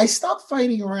 I stopped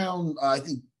fighting around, I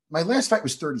think my last fight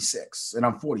was 36, and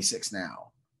I'm 46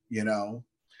 now, Now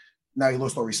you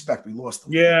lost all respect. We lost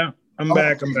them. Yeah, I'm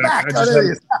back.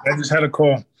 I just had a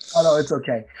call. Oh, no, it's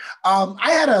okay.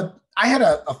 I had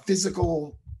a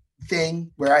physical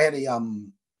thing where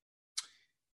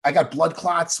I got blood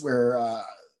clots where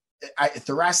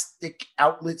thoracic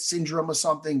outlet syndrome or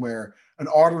something where an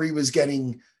artery was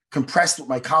getting compressed with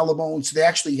my collarbone. So they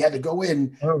actually had to go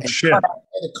in and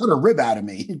cut a rib out of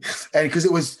me. And because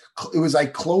it was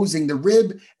like closing the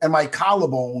rib and my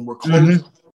collarbone were closed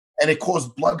and it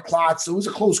caused blood clots. So it was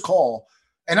a close call.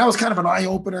 And that was kind of an eye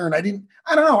opener. And I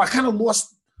don't know. I kind of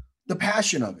lost the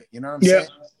passion of it. You know what I'm saying?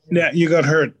 Yeah, you got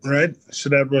hurt, right? So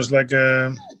that was like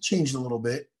it changed a little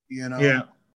bit, Yeah.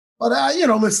 But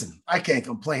listen, I can't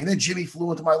complain. Then Jimmy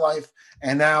flew into my life,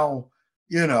 and now,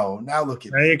 now look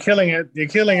at me. You're killing it. You're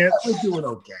killing it. We're doing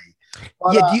okay.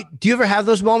 But, do you ever have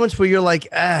those moments where you're like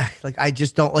I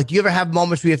just don't like? Do you ever have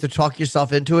moments where you have to talk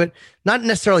yourself into it? Not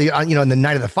necessarily, in the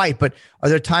night of the fight, but are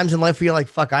there times in life where you're like,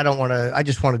 fuck, I don't want to. I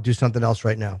just want to do something else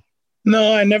right now.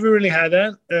 No, I never really had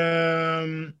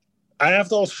that. I have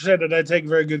to also say that I take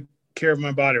very good care of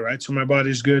my body, right? So my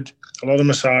body's good. A lot of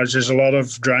massages, a lot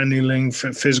of dry needling,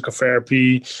 physical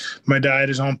therapy. My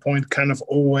diet is on point kind of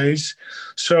always.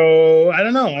 So I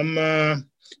don't know. I'm,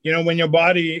 when your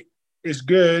body is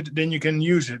good, then you can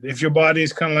use it. If your body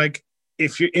is kind of like,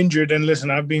 if you're injured, and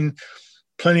listen, I've been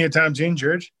plenty of times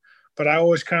injured, but I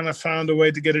always kind of found a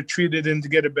way to get it treated and to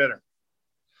get it better.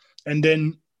 And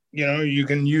then you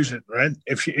can use it, right?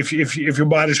 If your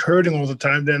body's hurting all the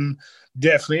time, then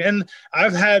definitely. And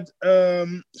I've had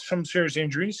some serious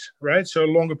injuries, right? So a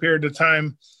longer period of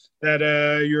time that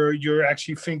you're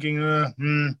actually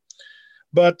thinking,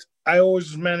 but I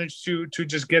always manage to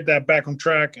just get that back on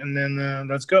track, and then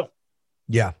let's go.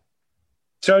 Yeah.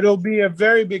 So it'll be a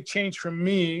very big change for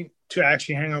me to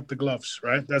actually hang up the gloves,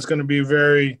 right? That's going to be a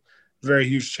very, very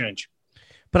huge change.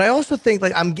 But I also think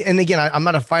I'm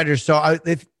not a fighter. So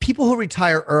if people who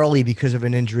retire early because of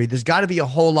an injury, there's got to be a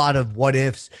whole lot of what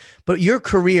ifs, but your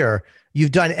career,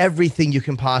 you've done everything you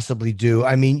can possibly do.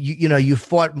 I mean, you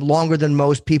fought longer than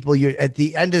most people. You're at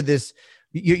the end of this,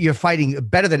 you're fighting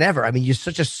better than ever. I mean, you're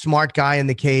such a smart guy in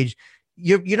the cage.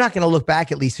 You're not going to look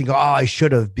back at least and go, oh, I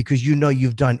should have, because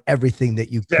you've done everything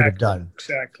that you could have done.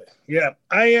 Exactly. Yeah.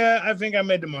 I think I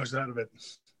made the most out of it.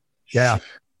 Yeah.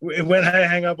 When I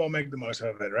hang up, I'll make the most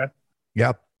out of it, right?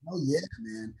 Yep. Oh yeah,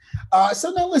 man.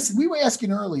 So now listen, we were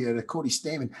asking earlier to Cody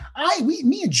Stamann.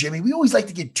 Me and Jimmy, we always like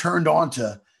to get turned on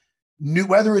to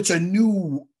whether it's a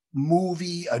new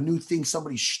movie, a new thing,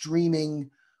 somebody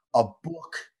streaming, a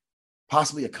book,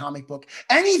 possibly a comic book,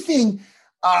 anything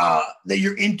that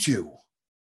you're into.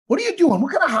 What are you doing?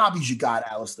 What kind of hobbies you got,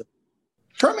 Alistair?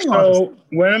 Turn me on. So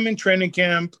when I'm in training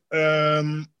camp,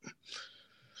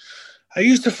 I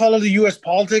used to follow the U.S.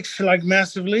 politics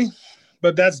massively,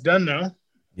 but that's done now.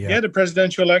 Yeah, the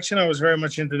presidential election, I was very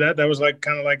much into that. That was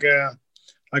kind of like a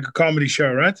comedy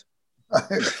show, right?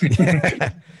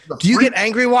 Do you get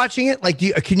angry watching it?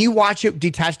 Can you watch it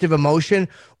detached of emotion,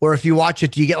 or if you watch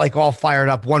it, do you get all fired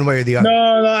up one way or the other?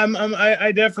 No,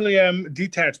 I definitely am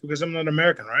detached because I'm not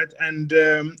American, right? And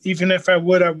even if I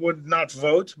would not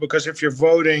vote, because if you're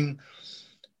voting,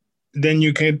 then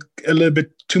you get a little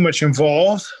bit too much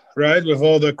involved, right, with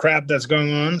all the crap that's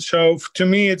going on. So to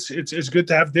me, it's good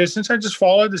to have distance. I just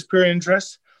follow this pure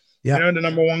interest. Yeah, the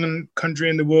number one country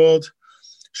in the world,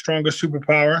 strongest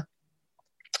superpower.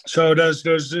 So those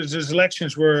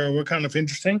elections were kind of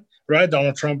interesting, right?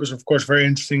 Donald Trump is, of course, very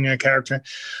interesting character.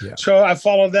 Yeah. So I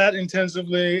followed that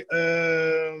intensively.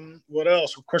 What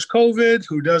else? Of course, COVID.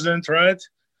 Who doesn't, right?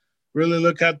 Really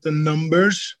look at the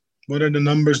numbers. What are the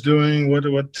numbers doing? What?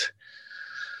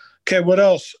 Okay, what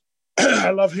else?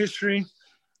 I love history.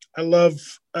 I love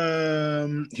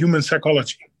human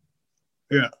psychology.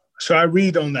 Yeah. So I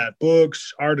read on that,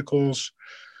 books, articles.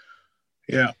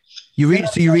 Yeah. You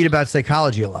read about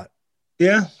psychology a lot.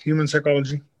 Yeah, human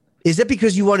psychology. Is it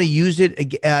because you want to use it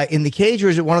in the cage, or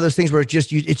is it one of those things where it's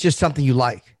just something you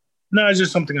like? No, it's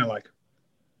just something I like.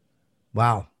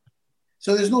 Wow.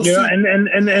 So there's no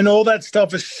and all that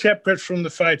stuff is separate from the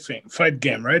fight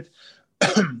game, right?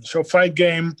 So fight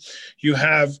game, you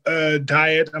have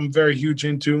diet. I'm very huge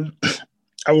into.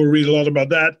 I will read a lot about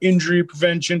that. Injury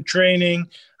prevention, training.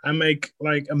 I make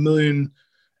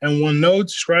 1,000,001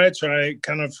 notes, right? So I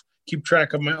kind of keep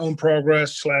track of my own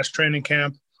progress / training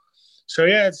camp. So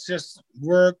yeah, it's just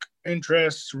work,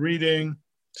 interests, reading,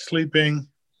 sleeping.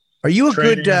 Are you a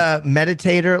good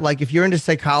meditator? If you're into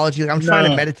psychology, I'm trying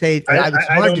to meditate. It's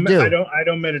hard to do. I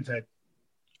don't meditate.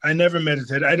 I never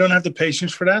meditate. I don't have the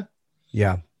patience for that.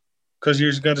 Yeah. Because you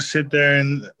just got to sit there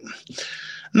and.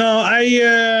 No,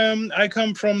 I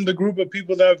come from the group of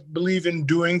people that believe in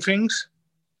doing things,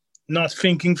 not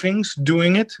thinking things,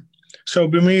 doing it. So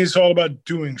for me, it's all about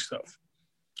doing stuff.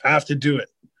 I have to do it.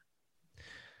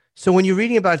 So when you're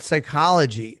reading about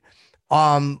psychology,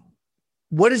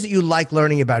 what is it you like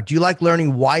learning about? Do you like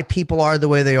learning why people are the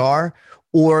way they are?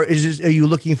 Or are you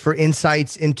looking for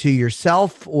insights into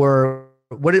yourself? Or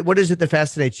what is it that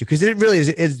fascinates you? Because it really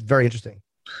is very interesting.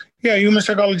 Yeah, human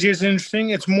psychology is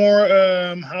interesting. It's more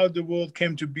how the world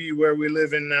came to be where we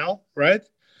live in now, right?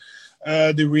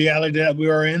 The reality that we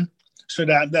are in. So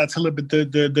that's a little bit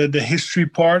the history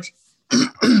part.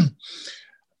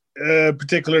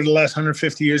 Particularly the last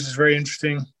 150 years is very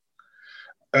interesting.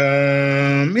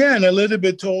 And a little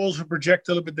bit to also project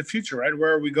a little bit the future, right?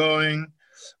 Where are we going?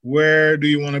 Where do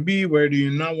you want to be? Where do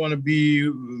you not want to be?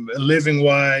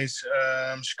 Living-wise,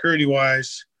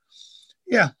 security-wise.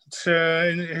 Yeah,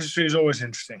 history is always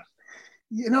interesting.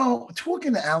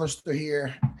 Talking to Alistair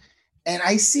here, and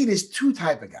I see there's two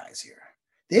type of guys here.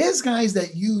 There's guys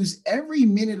that use every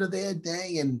minute of their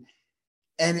day and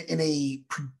in a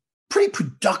pretty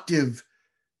productive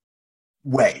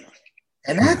way.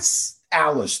 And that's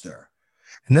Alistair.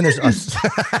 And then there's us.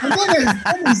 And then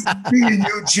there's me and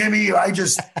you, Jimmy.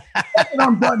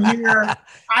 I'm done here.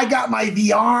 I got my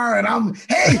VR and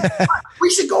we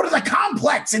should go to the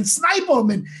complex and snipe them.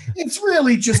 And it's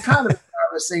really just kind of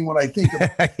embarrassing when I think of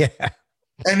it. Yeah.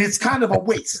 And it's kind of a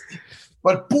waste.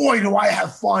 But boy, do I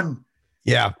have fun.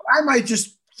 Yeah. I might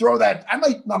just throw that. I'm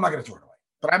not going to throw it away.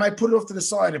 But I might put it off to the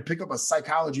side and pick up a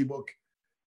psychology book.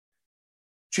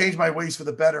 Change my ways for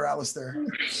the better, Alistair.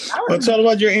 Well, it's all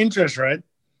about your interest, right?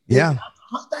 Yeah.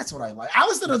 That's what I like.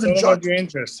 Alistair doesn't it's all judge about your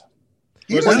interest.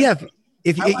 Well, yeah.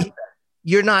 If you said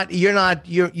you're not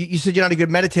a good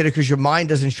meditator because your mind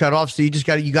doesn't shut off. So you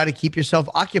got to keep yourself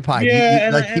occupied. Yeah.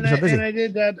 And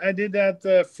I did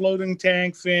that floating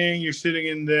tank thing. You're sitting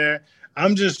in there.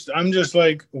 I'm just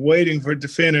like waiting for it to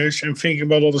finish and thinking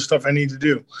about all the stuff I need to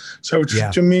do. So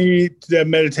to me, that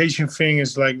meditation thing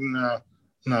is like, no,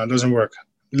 it doesn't work.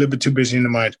 A little bit too busy in the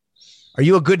mind. Are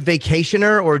you a good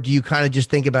vacationer, or do you kind of just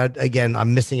think about, again,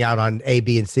 I'm missing out on A,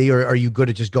 B, and C, or are you good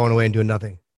at just going away and doing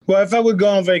nothing? Well, if I would go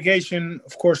on vacation,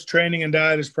 of course, training and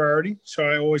diet is priority. So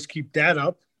I always keep that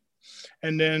up.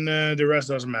 And then the rest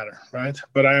doesn't matter, right?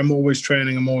 But I am always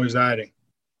training. I'm always dieting.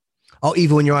 Oh,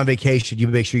 even when you're on vacation, you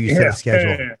make sure you set a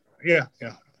schedule. Yeah.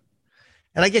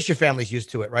 And I guess your family's used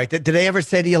to it, right? Did they ever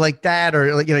say to you like that,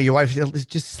 or like, your wife,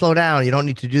 just slow down, you don't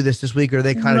need to do this week, or are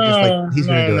they kind of just like, he's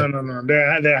going to do it? No.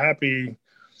 They're happy.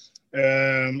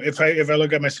 If I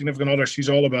look at my significant other, she's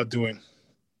all about doing.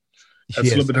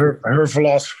 That's a little bit her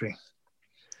philosophy.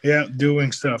 Yeah,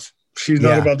 doing stuff. She's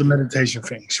not about the meditation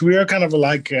thing. So we are kind of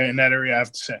alike in that area, I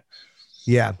have to say.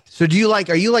 Yeah. So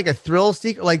are you like a thrill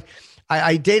seeker? Like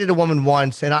I dated a woman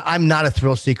once, and I'm not a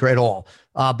thrill seeker at all.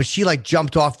 But she like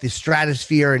jumped off the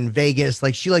stratosphere in Vegas.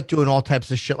 Like she like doing all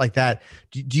types of shit like that.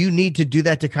 Do you need to do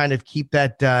that to kind of keep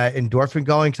that endorphin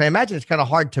going? Because I imagine it's kind of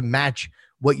hard to match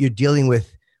what you're dealing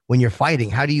with when you're fighting.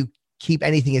 How do you keep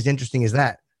anything as interesting as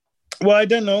that? Well, I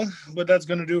don't know what that's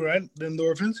going to do, right? The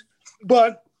endorphins.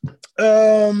 But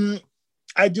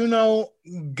I do know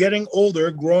getting older,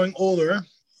 growing older,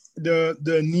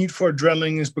 the need for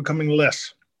adrenaline is becoming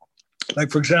less.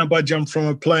 Like, for example, I jumped from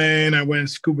a plane. I went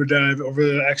scuba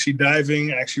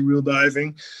diving, actually real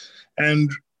diving.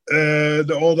 And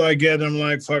the older I get, I'm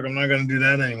like, fuck, I'm not going to do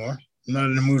that anymore. I'm not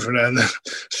in the mood for that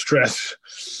stress.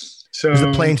 So, was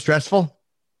the plane stressful?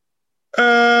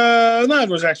 No, it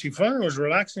was actually fun. It was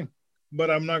relaxing. But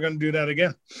I'm not going to do that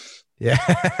again. Yeah.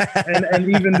 and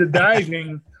even the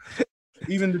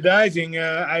diving,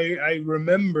 I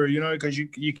remember, because you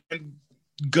can't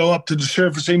go up to the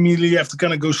surface immediately. You have to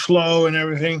kind of go slow and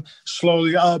everything,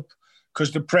 slowly up,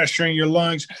 because the pressure in your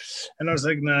lungs. And I was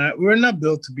like, nah, we're not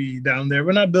built to be down there.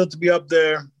 We're not built to be up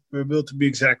there. We're built to be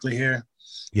exactly here.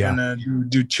 Yeah. And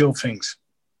do chill things.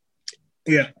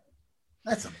 Yeah.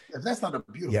 That's not a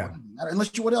beautiful one.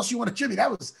 Unless what else you want to Jimmy? That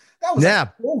was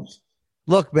close.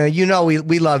 Look, man,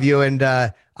 we love you, and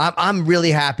I'm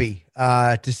really happy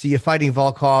to see you fighting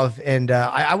Volkov, and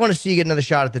I want to see you get another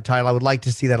shot at the title. I would like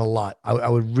to see that a lot. I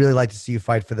would really like to see you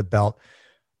fight for the belt.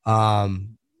 I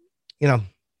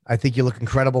think you look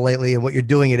incredible lately, and what you're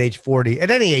doing at age 40. At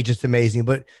any age, it's amazing.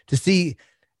 But to see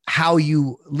how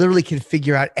you literally can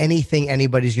figure out anything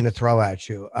anybody's going to throw at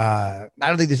you, I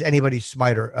don't think there's anybody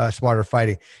smarter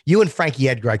fighting. You and Frankie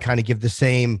Edgar, I kind of give the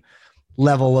same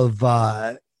level of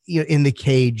in the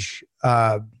cage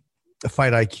fight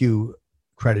IQ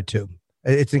credit to.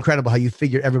 It's incredible how you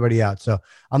figured everybody out. So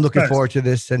I'm looking forward to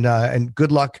this, and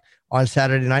good luck on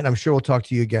Saturday night. I'm sure we'll talk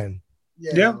to you again.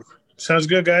 Yeah. Sounds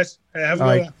good, guys. Hey, have a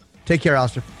good one. Take care,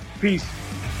 Alistair. Peace.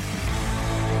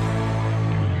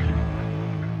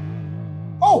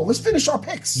 Oh, let's finish our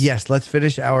picks. Yes, let's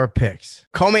finish our picks.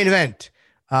 Co-main event,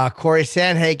 Corey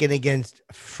Sandhagen against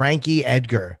Frankie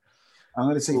Edgar. I'm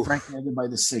going to say Frankie Edgar by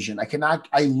decision. I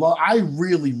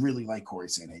really, really like Corey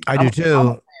Sandhagen. I do too. I'm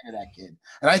a fan of that kid.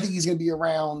 And I think he's going to be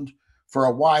around for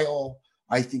a while.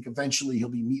 I think eventually he'll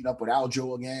be meeting up with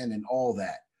Aljo again and all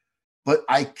that. But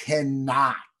I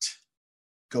cannot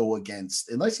go against,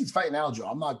 unless he's fighting Aljo,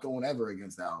 I'm not going ever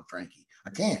against Frankie. I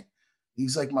can't.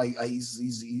 He's like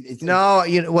no,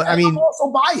 you know what I mean. I'm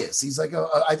also biased. He's like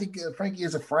I think Frankie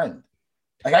is a friend.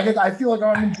 Like I feel like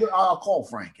I'll call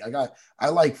Frankie. I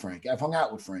like Frankie. I've hung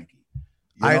out with Frankie.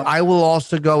 I will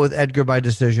also go with Edgar by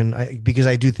decision because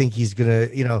I do think he's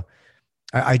gonna.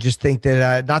 I just think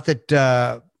that not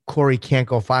that Corey can't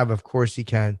go 5. Of course he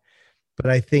can,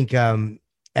 but I think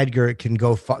Edgar can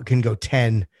go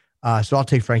 10. So I'll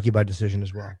take Frankie by decision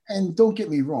as well. And don't get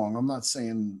me wrong. I'm not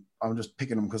saying I'm just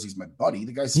picking him because he's my buddy.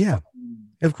 The guy's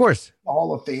of course, a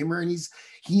Hall of Famer, and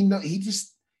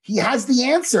he has the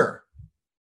answer.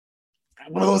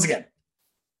 One of those again.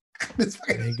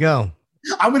 There you go.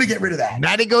 I'm going to get rid of that.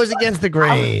 Natty goes against the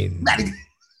grain.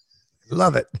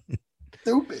 Love it.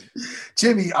 Stupid.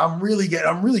 Jimmy, I'm really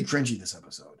cringy this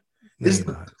episode. This is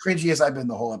the cringiest I've been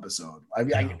the whole episode. I'm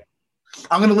going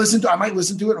to listen to it. I might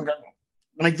listen to it. I'm going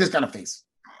to make this kind of face.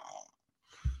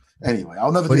 Anyway,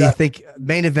 I'll never What do do you that. think?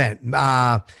 Main event,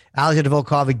 Alexander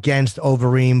Volkov against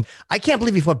Overeem. I can't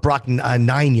believe he fought Brock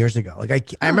 9 years ago.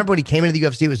 Like I remember when he came into the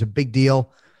UFC, it was a big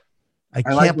deal. I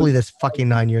can't believe that's fucking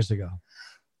 9 years ago.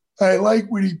 I like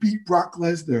when he beat Brock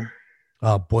Lesnar.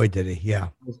 Oh, boy, did he. Yeah.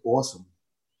 That was awesome.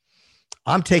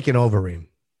 I'm taking Overeem.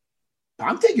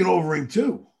 I'm taking Overeem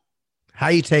too. How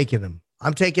you taking him?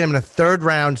 I'm taking him in a 3rd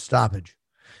round stoppage.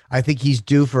 I think he's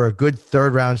due for a good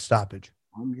 3rd round stoppage.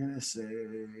 I'm going to say,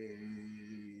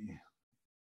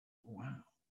 wow.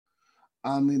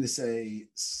 I'm going to say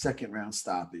 2nd round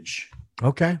stoppage.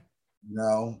 Okay.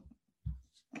 No,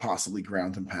 possibly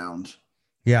ground and pound.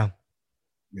 Yeah.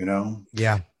 You know?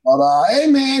 Yeah. But, hey,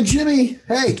 man, Jimmy.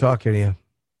 Hey. Good talking to you.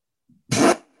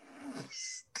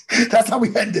 That's how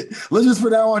we end it. Let's just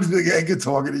from now on just be like, hey, good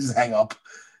talking and just hang up.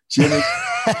 Jimmy.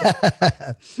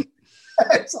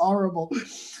 It's horrible.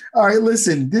 All right,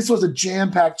 listen, this was a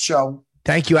jam-packed show.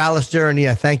 Thank you, Alistair. And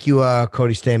yeah, thank you,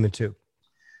 Cody Stamen, too.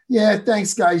 Yeah,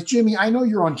 thanks, guys. Jimmy, I know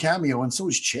you're on Cameo, and so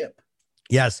is Chip.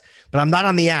 Yes, but I'm not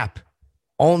on the app.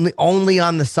 Only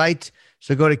on the site.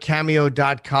 So go to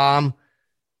cameo.com/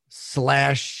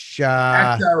 Matt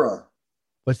Serra.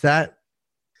 What's that?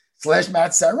 /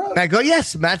 Matt Serra?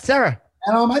 Yes, Matt Serra.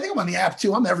 And I think I'm on the app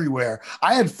too. I'm everywhere.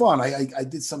 I had fun. I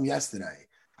did some yesterday.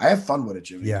 I have fun with it,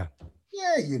 Jimmy. Yeah.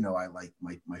 Yeah, you know, I like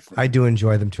my friends. I do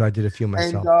enjoy them too. I did a few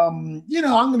myself. And you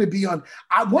know, I'm going to be on.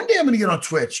 One day I'm going to get on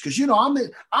Twitch because you know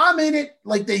I'm in it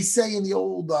like they say in the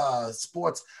old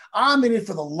sports. I'm in it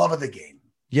for the love of the game.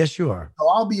 Yes, you are. So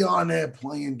I'll be on there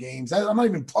playing games. I'm not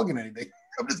even plugging anything.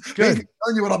 I'm just basically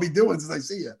telling you what I'll be doing since I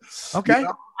see you. Okay. You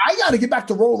know, I got to get back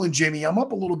to rolling, Jimmy. I'm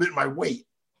up a little bit in my weight.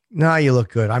 No, you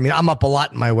look good. I mean, I'm up a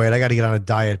lot in my weight. I got to get on a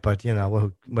diet, but you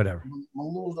know, whatever. I'm a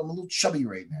little chubby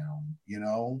right now, you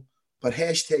know, but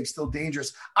hashtag still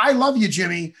dangerous. I love you,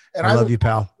 Jimmy. And I love you,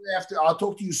 pal. I'll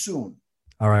talk to you soon.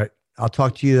 All right. I'll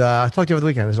talk to you over the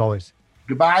weekend as always.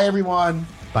 Goodbye, everyone.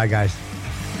 Bye, guys.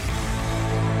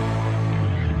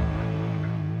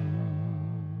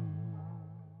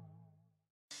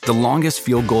 The longest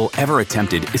field goal ever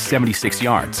attempted is 76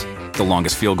 yards. The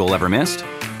longest field goal ever missed?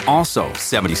 Also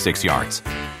 76 yards.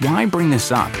 Why bring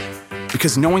this up?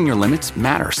 Because knowing your limits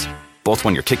matters, both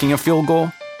when you're kicking a field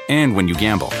goal and when you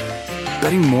gamble.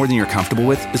 Betting more than you're comfortable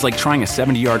with is like trying a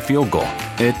 70-yard field goal.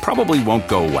 It probably won't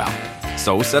go well.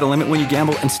 So set a limit when you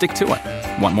gamble and stick to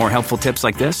it. Want more helpful tips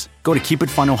like this? Go to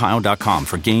keepitfunohio.com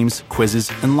for games,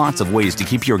 quizzes, and lots of ways to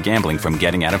keep your gambling from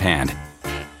getting out of hand.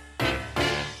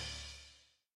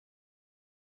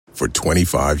 For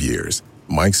 25 years,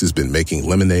 Mike's has been making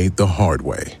lemonade the hard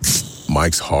way.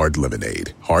 Mike's Hard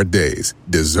Lemonade. Hard days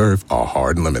deserve a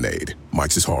hard lemonade.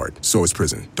 Mike's is hard, so is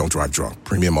prison. Don't drive drunk.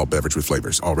 Premium malt beverage with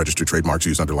flavors. All registered trademarks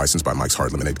used under license by Mike's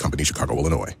Hard Lemonade Company, Chicago,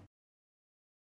 Illinois.